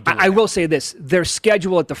anybody doing I will say this. Their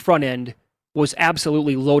schedule at the front end was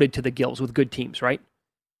absolutely loaded to the gills with good teams, right?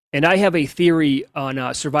 And I have a theory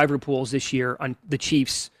on survivor pools this year on the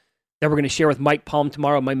Chiefs that we're going to share with Mike Palm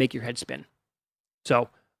tomorrow. It might make your head spin. So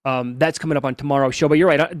that's coming up on tomorrow's show. But you're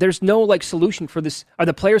right. There's no solution for this. Are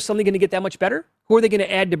the players suddenly going to get that much better? Who are they going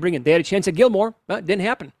to add to bring in? They had a chance at Gilmore. It didn't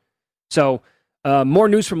happen. So more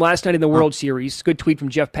news from last night in the World Series. Good tweet from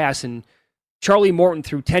Jeff Passan. Charlie Morton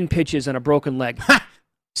threw 10 pitches on a broken leg.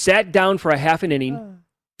 Sat down for a half an inning.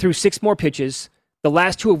 Threw 6 more pitches. The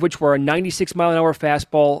last 2 of which were a 96-mile-an-hour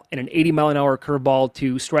fastball and an 80-mile-an-hour curveball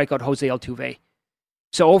to strike out Jose Altuve.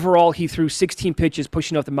 So overall, he threw 16 pitches,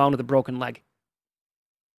 pushing off the mound with a broken leg.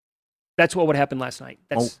 That's what would happen last night.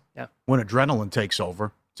 When adrenaline takes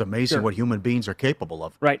over, it's amazing what human beings are capable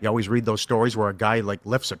of. Right. You always read those stories where a guy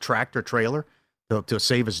lifts a tractor trailer to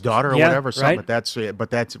save his daughter or whatever. Something. Right.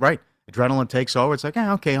 But that's right. Adrenaline takes over. It's like,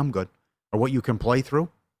 okay, I'm good. Or what you can play through.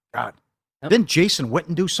 God. Yep. Didn't Jason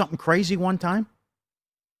Witten do something crazy one time?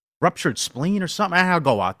 Ruptured spleen or something? I'll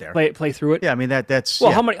go out there. Play through it? Yeah, I mean, that's...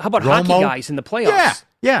 Well, how about Romo? hockey guys in the playoffs?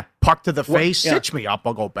 Yeah. Puck to the face, stitch me up,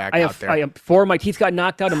 I'll go back out there. I have 4 of my teeth got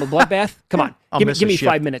knocked out in a bloodbath. Come on. Give me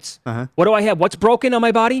 5 minutes. Uh-huh. What do I have? What's broken on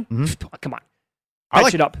my body? Mm-hmm. Come on.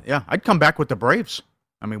 Patch it up. Yeah, I'd come back with the Braves.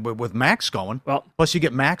 I mean, with Max going. Well, plus you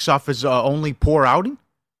get Max off his only poor outing.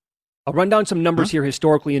 I'll run down some numbers here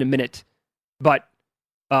historically in a minute. But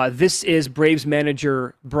this is Braves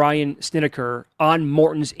manager Brian Snitker on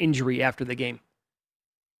Morton's injury after the game.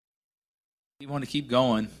 He wanted to keep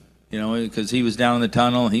going, because he was down in the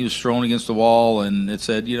tunnel and he was thrown against the wall, and it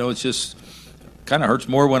said, it's just kind of hurts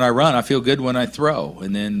more when I run. I feel good when I throw.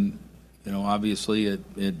 And then, obviously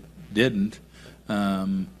it didn't.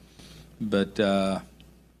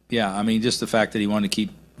 Yeah, I mean, just the fact that he wanted to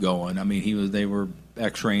keep going. I mean, they were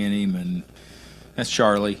x-raying him, and that's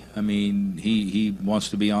Charlie. I mean, he wants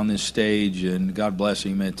to be on this stage, and God bless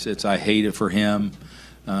him. I hate it for him.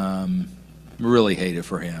 Really hate it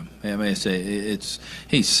for him. I mean,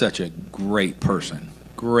 he's such a great person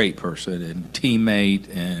and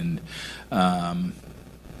teammate, and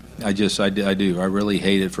I do. I really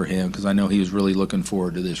hate it for him because I know he was really looking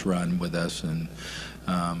forward to this run with us, and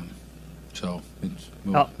so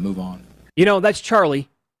move on. That's Charlie.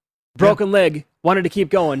 Broken leg, wanted to keep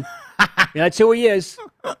going. That's who he is.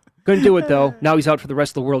 Couldn't do it, though. Now he's out for the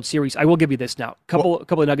rest of the World Series. I will give you this now. Couple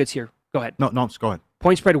of nuggets here. Go ahead. No, go ahead.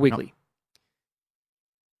 Point spread weekly. No.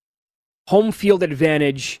 Home field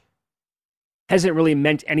advantage hasn't really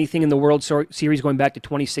meant anything in the World Series going back to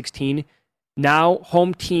 2016. Now,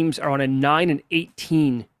 home teams are on a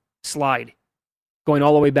 9-18 slide going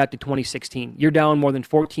all the way back to 2016. You're down more than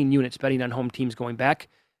 14 units betting on home teams going back.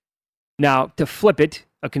 Now, to flip it,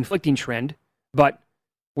 a conflicting trend, but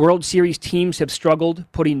World Series teams have struggled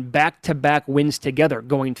putting back-to-back wins together,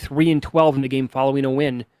 going 3-12 in the game following a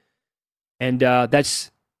win. And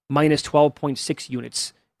that's minus 12.6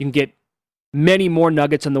 units. You can get many more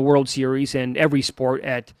nuggets on the World Series and every sport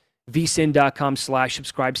at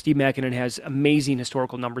vsin.com/subscribe. Steve Makinen has amazing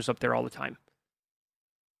historical numbers up there all the time.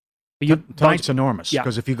 Tonight's enormous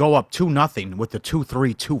because if you go up 2-0 with the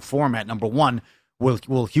 2-3-2 format, number one,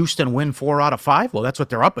 will Houston win 4 out of 5? Well, that's what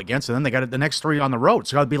they're up against, and then they got the next 3 on the road.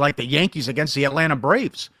 It's got to be like the Yankees against the Atlanta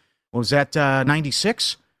Braves. What was that,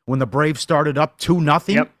 96? When the Braves started up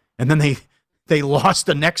 2-0, and then they lost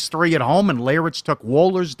the next 3 at home, and Leyritz took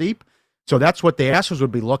Wohlers deep. So that's what the Astros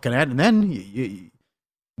would be looking at. And then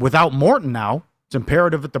without Morton now, it's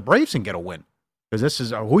imperative that the Braves can get a win because this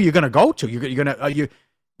is who you're going to go to.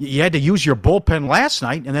 You had to use your bullpen last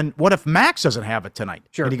night, and then what if Max doesn't have it tonight?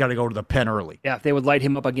 Sure. And you got to go to the pen early. Yeah, if they would light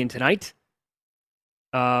him up again tonight,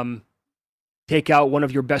 take out one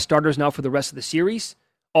of your best starters now for the rest of the series.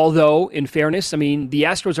 Although, in fairness, I mean, the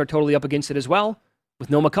Astros are totally up against it as well with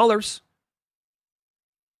no McCullers.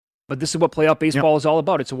 But this is what playoff baseball is all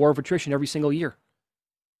about. It's a war of attrition every single year.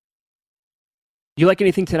 Do you like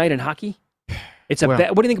anything tonight in hockey? It's what do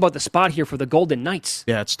you think about the spot here for the Golden Knights?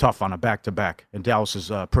 Yeah, it's tough on a back-to-back, and Dallas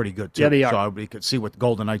is pretty good too. Yeah, they are. So we could see what the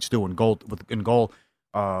Golden Knights do in goal.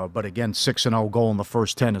 But again, 6-0 goal in the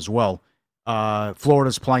first 10 as well.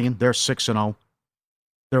 Florida's playing; they're 6-0.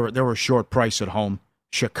 They're a short price at home.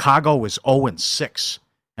 Chicago is 0-6,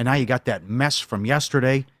 and now you got that mess from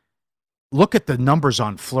yesterday. Look at the numbers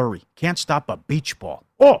on Fleury. Can't stop a beach ball.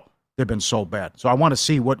 Oh, they've been so bad. So I want to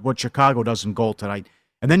see what Chicago does in goal tonight.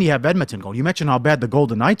 And then you have Edmonton going. You mentioned how bad the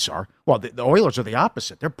Golden Knights are. Well, the Oilers are the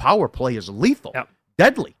opposite. Their power play is lethal,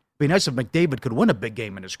 deadly. It'd be nice if McDavid could win a big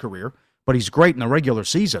game in his career, but he's great in the regular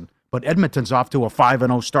season. But Edmonton's off to a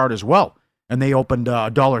 5-0 start as well, and they opened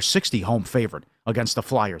 $1.60 home favorite against the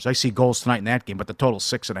Flyers. I see goals tonight in that game, but the total's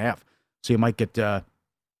 6.5. So you might get a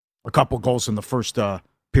couple goals in the first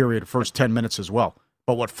period, first 10 minutes as well.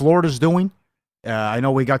 But what Florida's doing, I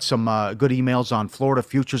know we got some good emails on Florida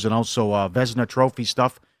futures and also Vezina Trophy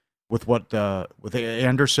stuff with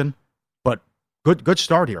Anderson. But good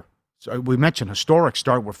start here. So we mentioned historic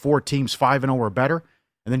start where 4 teams 5-0 or better,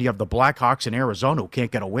 and then you have the Blackhawks in Arizona who can't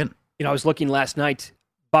get a win. You know, I was looking last night.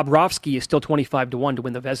 Bobrovsky is still 25-1 to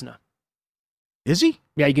win the Vezina. Is he?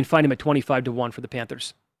 Yeah, you can find him at 25-1 for the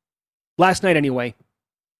Panthers. Last night, anyway,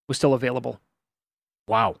 was still available.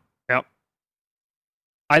 Wow. Yep.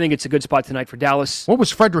 I think it's a good spot tonight for Dallas. What was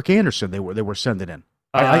Frederick Anderson they were sending in?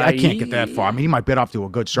 I can't get that far. I mean, he might bit off to a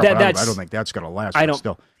good start, but I don't think that's going to last.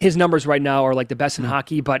 Still. His numbers right now are like the best in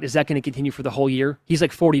hockey, but is that going to continue for the whole year? He's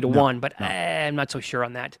like 40-1, but I'm not so sure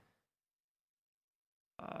on that.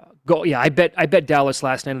 I bet Dallas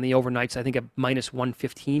last night on the overnights. I think at minus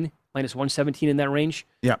 115, minus 117 in that range.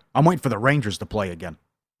 Yeah, I'm waiting for the Rangers to play again.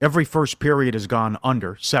 Every first period has gone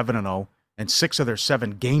under 7-0, and 6 of their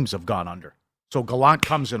 7 games have gone under. So Gallant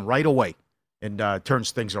comes in right away and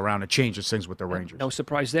turns things around and changes things with the Rangers. No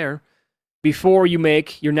surprise there. Before you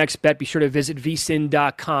make your next bet, be sure to visit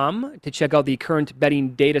vsin.com to check out the current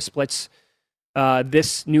betting data splits.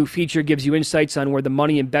 This new feature gives you insights on where the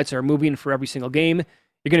money and bets are moving for every single game.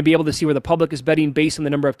 You're going to be able to see where the public is betting based on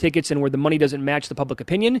the number of tickets and where the money doesn't match the public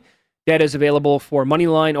opinion. Data is available for money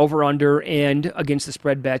line, over-under, and against the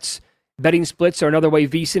spread bets. Betting splits are another way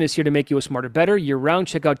VSiN is here to make you a smarter bettor year-round.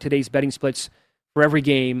 Check out today's betting splits for every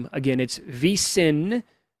game. Again, it's vsin.com.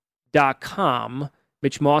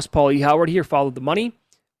 Mitch Moss, Paul E. Howard here. Follow the money.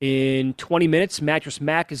 In 20 minutes, Mattress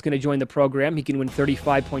Mac is going to join the program. He can win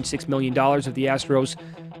 $35.6 million if the Astros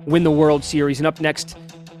win the World Series. And up next,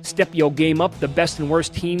 step your game up. The best and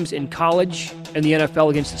worst teams in college and the NFL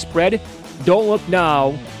against the spread. Don't look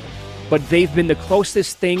now, but they've been the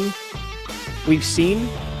closest thing we've seen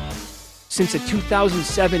since the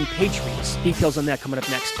 2007 Patriots. Details on that coming up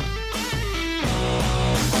next.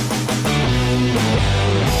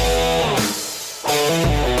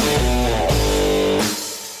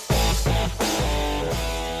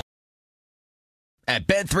 At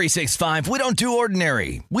Bet365, we don't do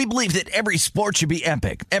ordinary. We believe that every sport should be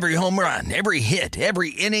epic. Every home run, every hit,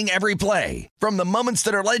 every inning, every play. From the moments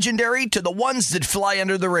that are legendary to the ones that fly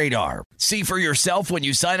under the radar. See for yourself when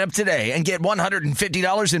you sign up today and get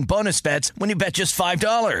 $150 in bonus bets when you bet just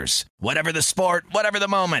 $5. Whatever the sport, whatever the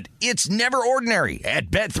moment, it's never ordinary at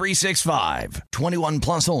Bet365. 21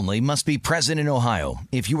 plus only. Must be present in Ohio.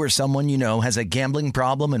 If you or someone you know has a gambling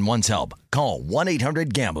problem and wants help, call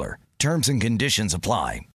 1-800-GAMBLER. Terms and conditions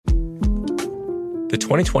apply. The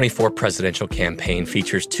 2024 presidential campaign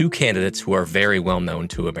features 2 candidates who are very well known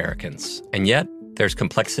to Americans. And yet, there's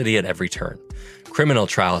complexity at every turn. Criminal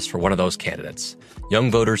trials for one of those candidates. Young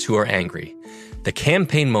voters who are angry. The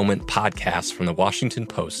Campaign Moment podcast from the Washington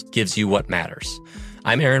Post gives you what matters.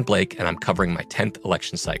 I'm Aaron Blake, and I'm covering my 10th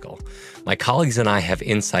election cycle. My colleagues and I have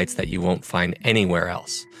insights that you won't find anywhere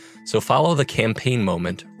else. So follow the campaign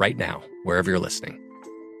moment right now, wherever you're listening.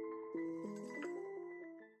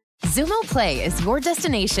 Xumo Play is your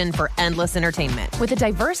destination for endless entertainment. With a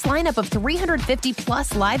diverse lineup of 350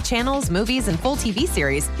 plus live channels, movies, and full TV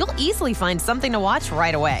series, you'll easily find something to watch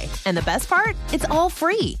right away. And the best part? It's all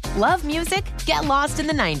free. Love music? Get lost in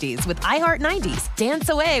the 90s with iHeart 90s, dance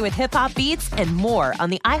away with hip-hop beats, and more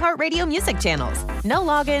on the iHeartRadio music channels. No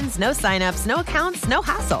logins, no signups, no accounts, no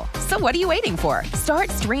hassle. So what are you waiting for?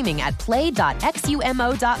 Start streaming at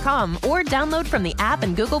play.xumo.com or download from the app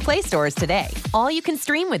and Google Play stores today. All you can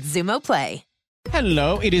stream with Xumo Play.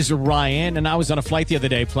 Hello, it is Ryan, and I was on a flight the other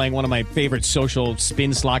day playing one of my favorite social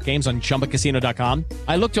spin slot games on ChumbaCasino.com.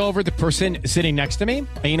 I looked over at the person sitting next to me,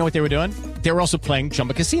 and you know what they were doing? They were also playing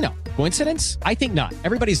Chumba Casino. Coincidence? I think not.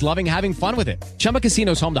 Everybody's loving having fun with it. Chumba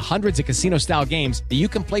Casino is home to hundreds of casino-style games that you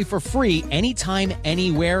can play for free anytime,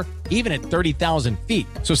 anywhere, even at 30,000 feet.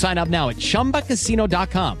 So sign up now at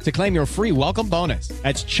ChumbaCasino.com to claim your free welcome bonus.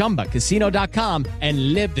 That's ChumbaCasino.com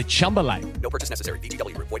and live the Chumba life. No purchase necessary.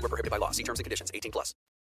 VGW. Void where prohibited by law. See terms and conditions. 18 plus.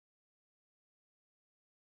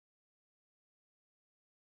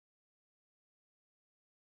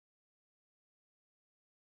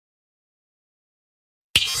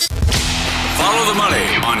 Follow the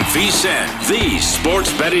money on VSiN, the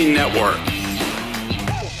sports betting network.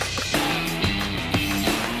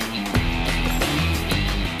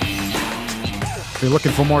 If you're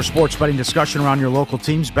looking for more sports betting discussion around your local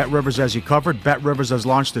teams, BetRivers has you covered. BetRivers has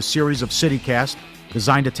launched a series of CityCast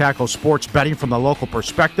designed to tackle sports betting from the local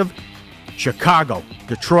perspective. Chicago,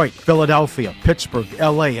 Detroit, Philadelphia, Pittsburgh,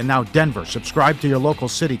 LA, and now Denver. Subscribe to your local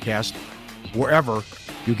CityCast wherever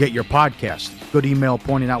you get your podcast. Good email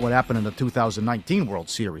pointing out what happened in the 2019 World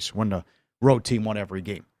Series when the road team won every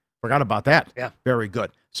game. Forgot about that. Yeah. Very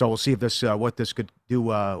good. So we'll see if this what this could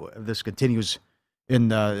do. If this continues in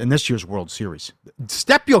this year's World Series.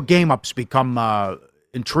 Step your game up's become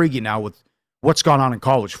intriguing now with what's gone on in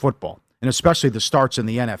college football, and especially the starts in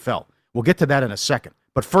the NFL. We'll get to that in a second.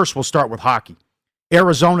 But first, we'll start with hockey.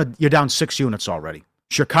 Arizona, you're down 6 units already.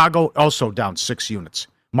 Chicago, also down 6 units.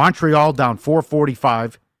 Montreal, down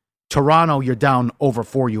 445. Toronto, you're down over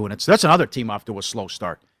 4 units. That's another team off to a slow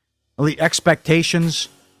start. The expectations,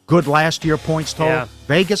 good last year points total. Yeah.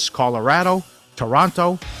 Vegas, Colorado,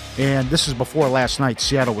 Toronto, and this is before last night.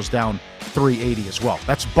 Seattle was down 380 as well.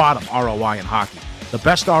 That's bottom ROI in hockey. The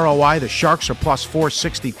best ROI, the Sharks are plus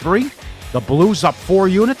 463. The Blues up 4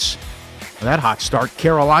 units. That hot start.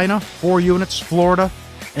 Carolina, 4 units. Florida,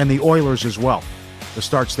 and the Oilers as well. The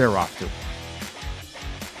starts they're off to.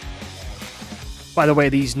 By the way,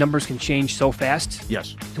 these numbers can change so fast.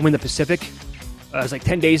 Yes. To win the Pacific, it was like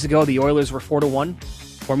 10 days ago, the Oilers were 4-1,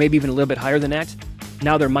 or maybe even a little bit higher than that.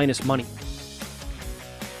 Now they're minus money.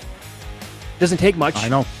 Doesn't take much. I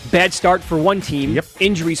know. Bad start for one team. Yep.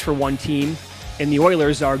 Injuries for one team. And the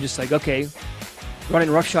Oilers are just like, okay,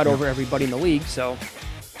 running roughshod over everybody in the league. So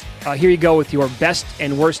here you go with your best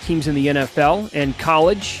and worst teams in the NFL and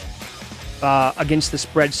college against the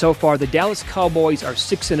spread so far. The Dallas Cowboys are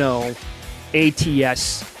 6-0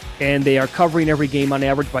 ATS, and they are covering every game on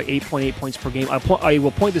average by 8.8 points per game. I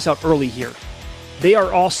will point this out early here. They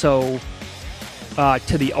are also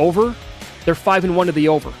to the over. They're 5-1 to the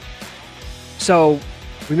over. So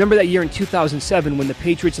remember that year in 2007 when the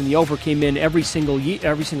Patriots and the over came in every single week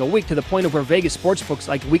to the point of where Vegas sportsbooks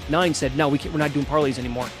like week 9 said, no, we're not doing parlays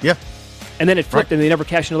anymore. Yeah. And then it flipped, and they never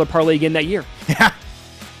cashed another parlay again that year. Yeah.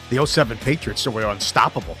 The 07 Patriots were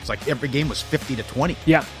unstoppable. It's like every game was 50-20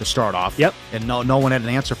 to start off. Yep. And no one had an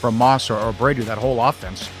answer from Moss or Brady, that whole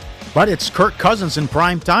offense. But it's Kirk Cousins in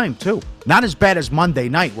prime time, too. Not as bad as Monday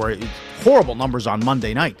night, where it's horrible numbers on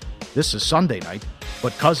Monday night. This is Sunday night.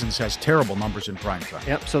 But Cousins has terrible numbers in prime time.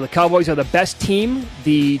 Yep, so the Cowboys are the best team.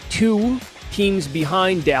 The 2 teams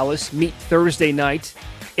behind Dallas meet Thursday night,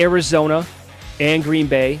 Arizona and Green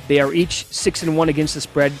Bay. They are each 6-1 against the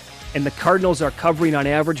spread, and the Cardinals are covering on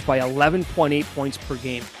average by 11.8 points per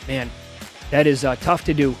game. Man, that is tough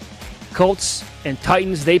to do. Colts and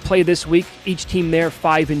Titans, they play this week. Each team there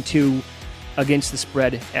 5-2 against the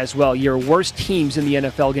spread as well. Your worst teams in the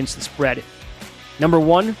NFL against the spread. Number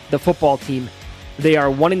 1, the football team. They are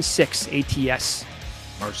 1-6 ATS.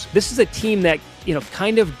 Mercy. This is a team that,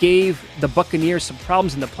 kind of gave the Buccaneers some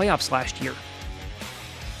problems in the playoffs last year.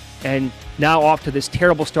 And now off to this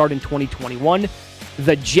terrible start in 2021.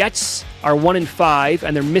 The Jets are 1-5,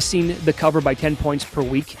 and they're missing the cover by 10 points per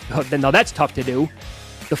week. Now that's tough to do.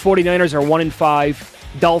 The 49ers are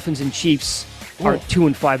 1-5. Dolphins and Chiefs are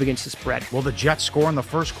 2-5 against the spread. Will the Jets score in the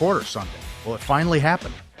first quarter Sunday? Will it finally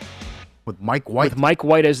happen? with Mike White. With Mike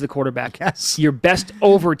White as the quarterback. Yes. Your best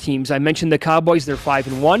over teams. I mentioned the Cowboys. They're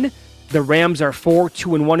 5-1. The Rams are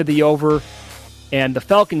 4-2-1 to the over. And the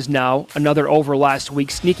Falcons now, another over last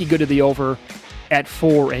week. Sneaky good to the over at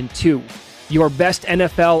 4-2. Your best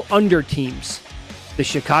NFL under teams. The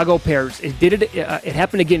Chicago Bears. It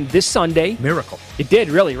happened again this Sunday. Miracle. It did,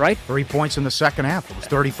 really, right? 3 points in the second half. It was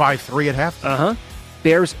 35-3 at halftime. Uh-huh.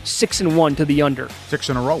 Bears 6-1 to the under. 6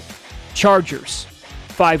 in a row. Chargers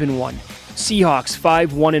 5-1. Seahawks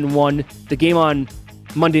 5-1-1. The game on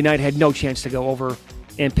Monday night had no chance to go over.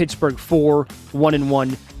 And Pittsburgh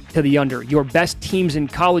 4-1-1 to the under. Your best teams in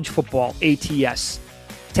college football, ATS.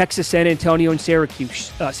 Texas, San Antonio, and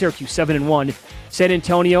Syracuse 7-1. San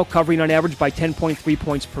Antonio covering on average by 10.3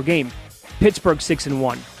 points per game. Pittsburgh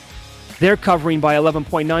 6-1. They're covering by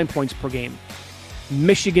 11.9 points per game.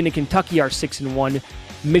 Michigan and Kentucky are 6-1.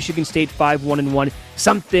 Michigan State 5-1-1.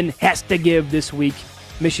 Something has to give this week.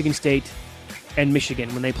 Michigan State and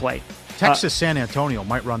Michigan when they play. Texas, San Antonio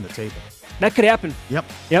might run the table. That could happen. Yep.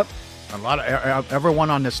 A lot of everyone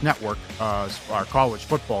on this network, our college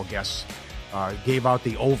football guests, gave out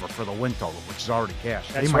the over for the win total, which is already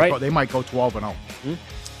cashed. That's right. They might go 12-0. Mm-hmm.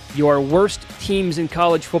 Your worst teams in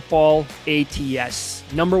college football, ATS.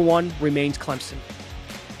 Number 1 remains Clemson.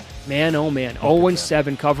 Man, oh man,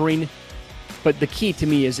 0-7 covering. But the key to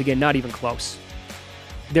me is, again, not even close.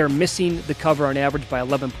 They're missing the cover on average by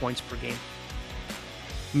 11 points per game.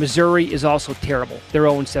 Missouri is also terrible. They're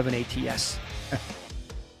 0-7 ATS.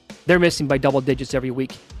 They're missing by double digits every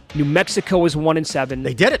week. New Mexico is 1-7.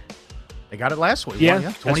 They did it. They got it last week. Yeah,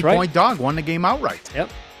 20-point dog, won the game outright.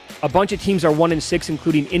 Yep. A bunch of teams are 1-6,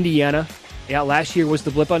 including Indiana. Yeah, last year was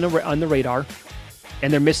the blip on the radar.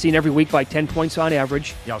 And they're missing every week by 10 points on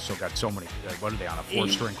average. You also got so many. What are they on, a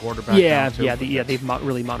 4-string quarterback? They've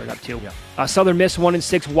really mounted up too. Yeah. Southern Miss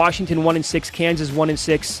 1-6, Washington 1-6, Kansas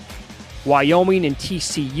 1-6, Wyoming and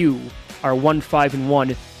TCU are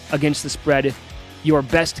 1-5-1 against the spread. Your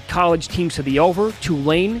best college teams to the over: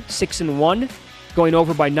 Tulane 6-1, going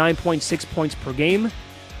over by 9.6 points per game.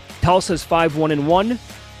 Tulsa's 5-1-1,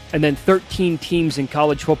 and then 13 teams in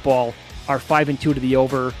college football are 5-2 to the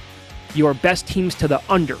over. Your best teams to the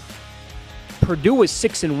under: Purdue is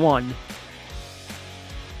 6-1.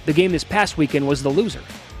 The game this past weekend was the loser.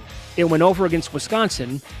 It went over against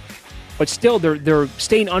Wisconsin, but still they're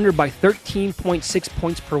staying under by 13.6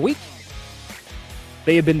 points per week.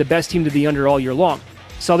 They have been the best team to the under all year long.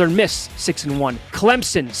 Southern Miss 6-1.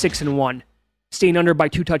 Clemson 6-1, staying under by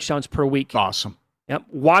 2 touchdowns per week. Awesome. Yep.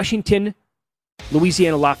 Washington,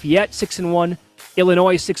 Louisiana Lafayette 6-1.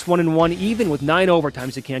 Illinois 6-1-1, even with 9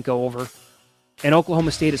 overtimes it can't go over. And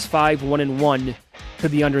Oklahoma State is 5-1-1 to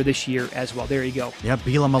the under this year as well. There you go. Yeah,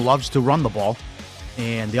 Bielema loves to run the ball.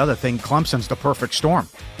 And the other thing, Clemson's the perfect storm.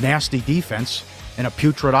 Nasty defense and a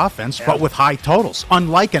putrid offense, but with high totals,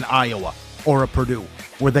 unlike an Iowa or a Purdue,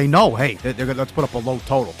 where they know, hey, let's put up a low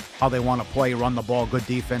total. How they want to play, run the ball, good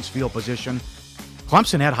defense, field position.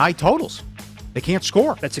 Clemson had high totals. They can't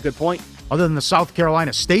score. That's a good point. Other than the South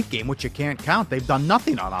Carolina State game, which you can't count, they've done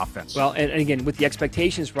nothing on offense. Well, and again, with the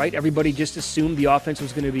expectations, right? Everybody just assumed the offense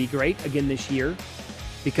was going to be great again this year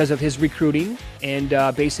because of his recruiting. And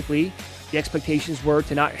basically, the expectations were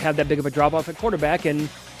to not have that big of a drop-off at quarterback, and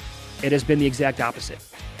it has been the exact opposite.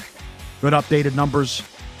 Good updated numbers.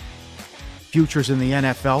 Futures in the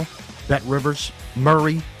NFL. Bet Rivers.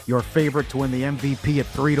 Murray, your favorite to win the MVP at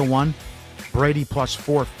 3-1. Brady plus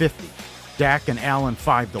 450. Dak and Allen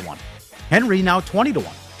 5-1. Henry now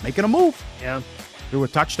 20-1, making a move. Yeah. Through a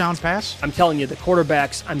touchdown pass. I'm telling you, the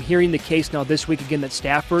quarterbacks, I'm hearing the case now this week again that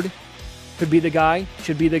Stafford could be the guy,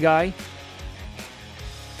 should be the guy.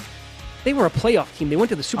 They were a playoff team. They went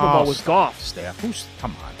to the Super Bowl with Goff.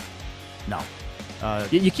 Come on. No.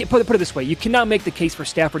 You can't put it this way. You cannot make the case for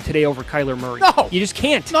Stafford today over Kyler Murray. No. You just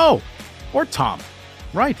can't. No. Or Tom.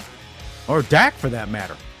 Right. Or Dak, for that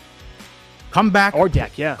matter. Comeback. Or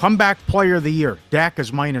Dak, yeah. Comeback player of the year. Dak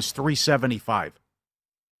is minus 375.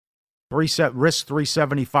 Risk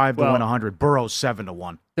 375 to win 100. Burrow's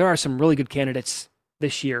 7-1. There are some really good candidates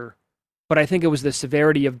this year, but I think it was the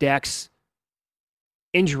severity of Dak's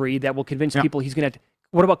injury that will convince people he's going to.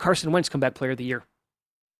 What about Carson Wentz, comeback player of the year?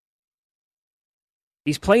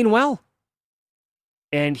 He's playing well,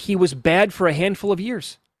 and he was bad for a handful of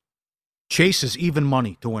years. Chase is even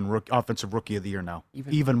money to win offensive rookie of the year now.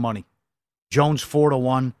 Even money. Jones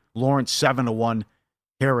 4-1, Lawrence 7-1,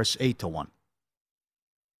 Harris 8-1.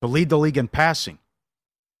 To lead the league in passing.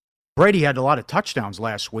 Brady had a lot of touchdowns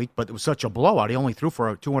last week, but it was such a blowout. He only threw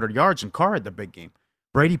for 200 yards, and Carr had the big game.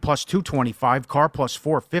 Brady plus 225, Carr plus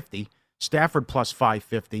 450, Stafford plus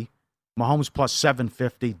 550, Mahomes plus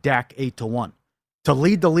 750, Dak 8-1. to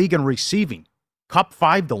lead the league in receiving. Kupp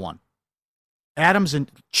 5-1. Adams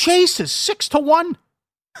and Chase is 6-1.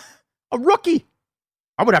 A rookie.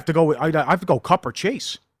 I would have to go. I have to go Kupp or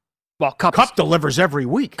Chase. Well, Kupp delivers every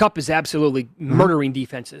week. Kupp is absolutely murdering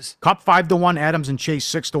defenses. Kupp 5-1. Adams and Chase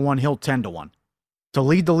 6-1. Hill 10-1. To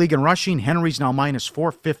lead the league in rushing, Henry's now minus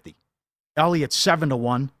 450. Elliott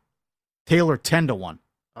 7-1. Taylor 10-1.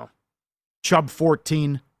 Oh. Chubb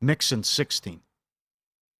 14. Mixon 16.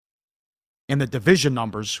 And the division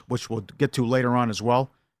numbers, which we'll get to later on as well,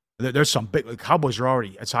 there's some big. The Cowboys are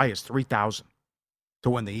already as high as 3,000 to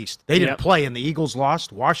win the East. They didn't play, and the Eagles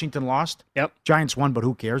lost. Washington lost. Yep. Giants won, but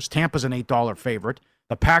who cares? Tampa's an $8 favorite.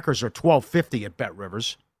 The Packers are $12.50 at Bet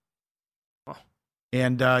Rivers. Oh.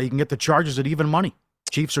 And you can get the Chargers at even money.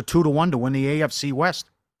 Chiefs are 2-1 to win the AFC West.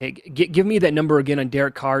 Hey, give me that number again on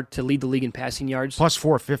Derek Carr to lead the league in passing yards. Plus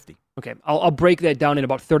 450. Okay, I'll break that down in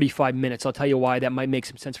about 35 minutes. I'll tell you why that might make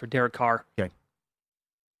some sense for Derek Carr. Okay.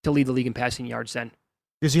 To lead the league in passing yards then.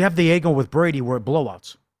 Because you have the angle with Brady where it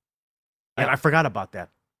blowouts. Yep. And I forgot about that.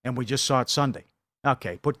 And we just saw it Sunday.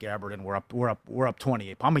 Okay, put Gabbard in. We're up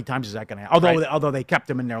 28. How many times is that going to happen? Although they kept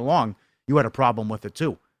him in there long, you had a problem with it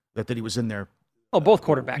too. That he was in there. Oh, both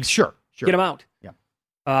quarterbacks. Sure. Get him out. Yeah.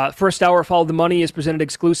 First hour, Follow the Money is presented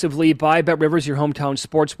exclusively by Bet Rivers, your hometown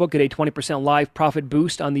sportsbook. Get a 20% live profit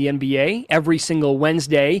boost on the NBA every single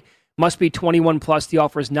Wednesday. Must be 21 plus. The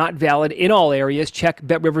offer is not valid in all areas. Check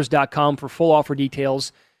betrivers.com for full offer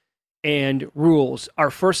details and rules. Our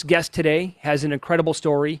first guest today has an incredible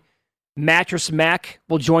story. Mattress Mac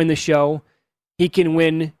will join the show. He can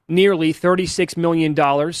win nearly $36 million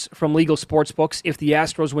from legal sportsbooks if the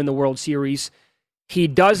Astros win the World Series. He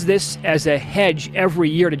does this as a hedge every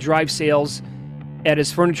year to drive sales at his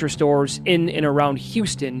furniture stores in and around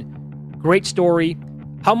Houston. Great story.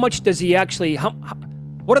 How much does he actually...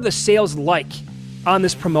 what are the sales like on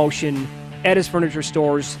this promotion at his furniture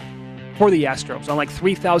stores for the Astros? On like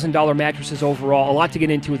 $3,000 mattresses overall. A lot to get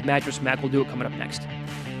into with Mattress Mac. We'll do it coming up next.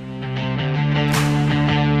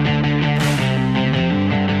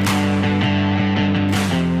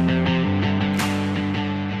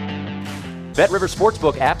 BetRivers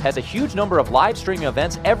Sportsbook app has a huge number of live streaming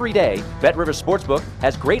events every day. BetRivers Sportsbook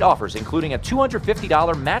has great offers, including a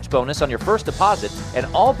 $250 match bonus on your first deposit, and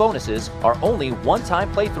all bonuses are only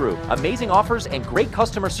one-time playthrough. Amazing offers and great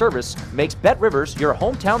customer service makes BetRivers your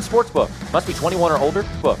hometown sportsbook. Must be 21 or older?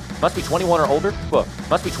 Book. Must be 21 or older? Book.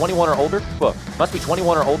 Must be 21 or older? Book. Must be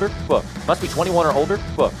 21 or older? Book. Must be 21 or older?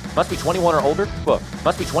 Book. Must be 21 or older? Book.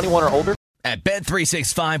 Must be 21 or older? At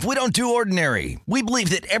Bet365, we don't do ordinary. We believe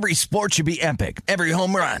that every sport should be epic. Every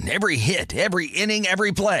home run, every hit, every inning,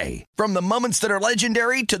 every play. From the moments that are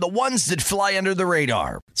legendary to the ones that fly under the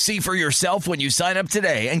radar. See for yourself when you sign up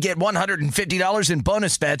today and get $150 in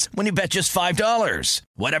bonus bets when you bet just $5.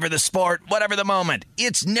 Whatever the sport, whatever the moment,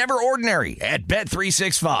 it's never ordinary at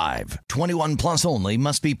Bet365. 21 plus only.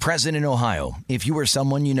 Must be present in Ohio. If you or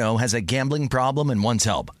someone you know has a gambling problem and wants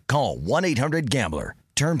help, call 1-800-GAMBLER.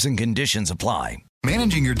 Terms and conditions apply.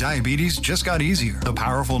 Managing your diabetes just got easier. The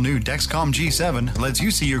powerful new Dexcom G7 lets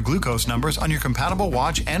you see your glucose numbers on your compatible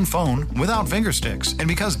watch and phone without finger sticks. And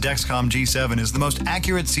because Dexcom G7 is the most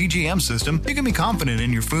accurate CGM system, you can be confident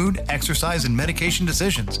in your food, exercise, and medication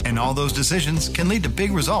decisions. And all those decisions can lead to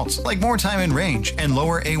big results, like more time in range and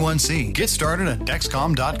lower A1C. Get started at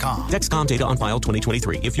Dexcom.com. Dexcom data on file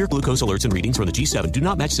 2023. If your glucose alerts and readings from the G7 do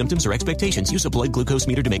not match symptoms or expectations, use a blood glucose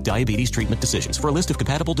meter to make diabetes treatment decisions. For a list of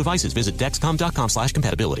compatible devices, visit Dexcom.com/compatibility.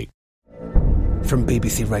 From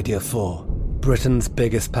BBC Radio 4, Britain's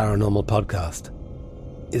biggest paranormal podcast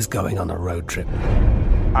is going on a road trip.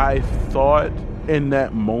 I thought in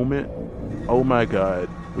that moment, oh my God,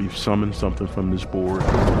 we've summoned something from this board.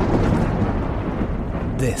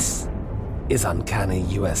 This is Uncanny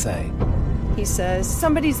USA. He says,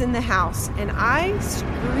 somebody's in the house, and I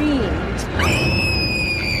screamed.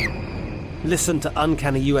 Listen to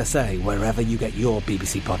Uncanny USA wherever you get your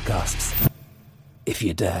BBC podcasts, if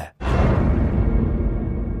you dare.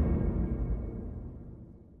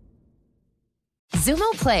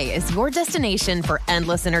 Xumo Play is your destination for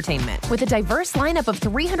endless entertainment. With a diverse lineup of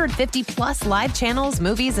 350 plus live channels,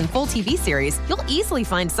 movies, and full TV series, you'll easily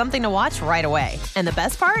find something to watch right away. And the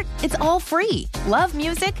best part? It's all free. Love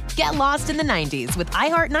music? Get lost in the 90s with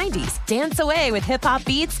iHeart 90s. Dance away with hip-hop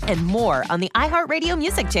beats and more on the iHeartRadio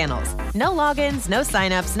music channels. No logins, no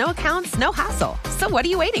signups, no accounts, no hassle. So what are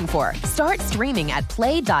you waiting for? Start streaming at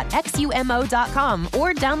play.xumo.com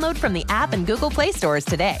or download from the app and Google Play stores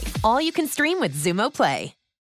today. All you can stream with Xumo Play.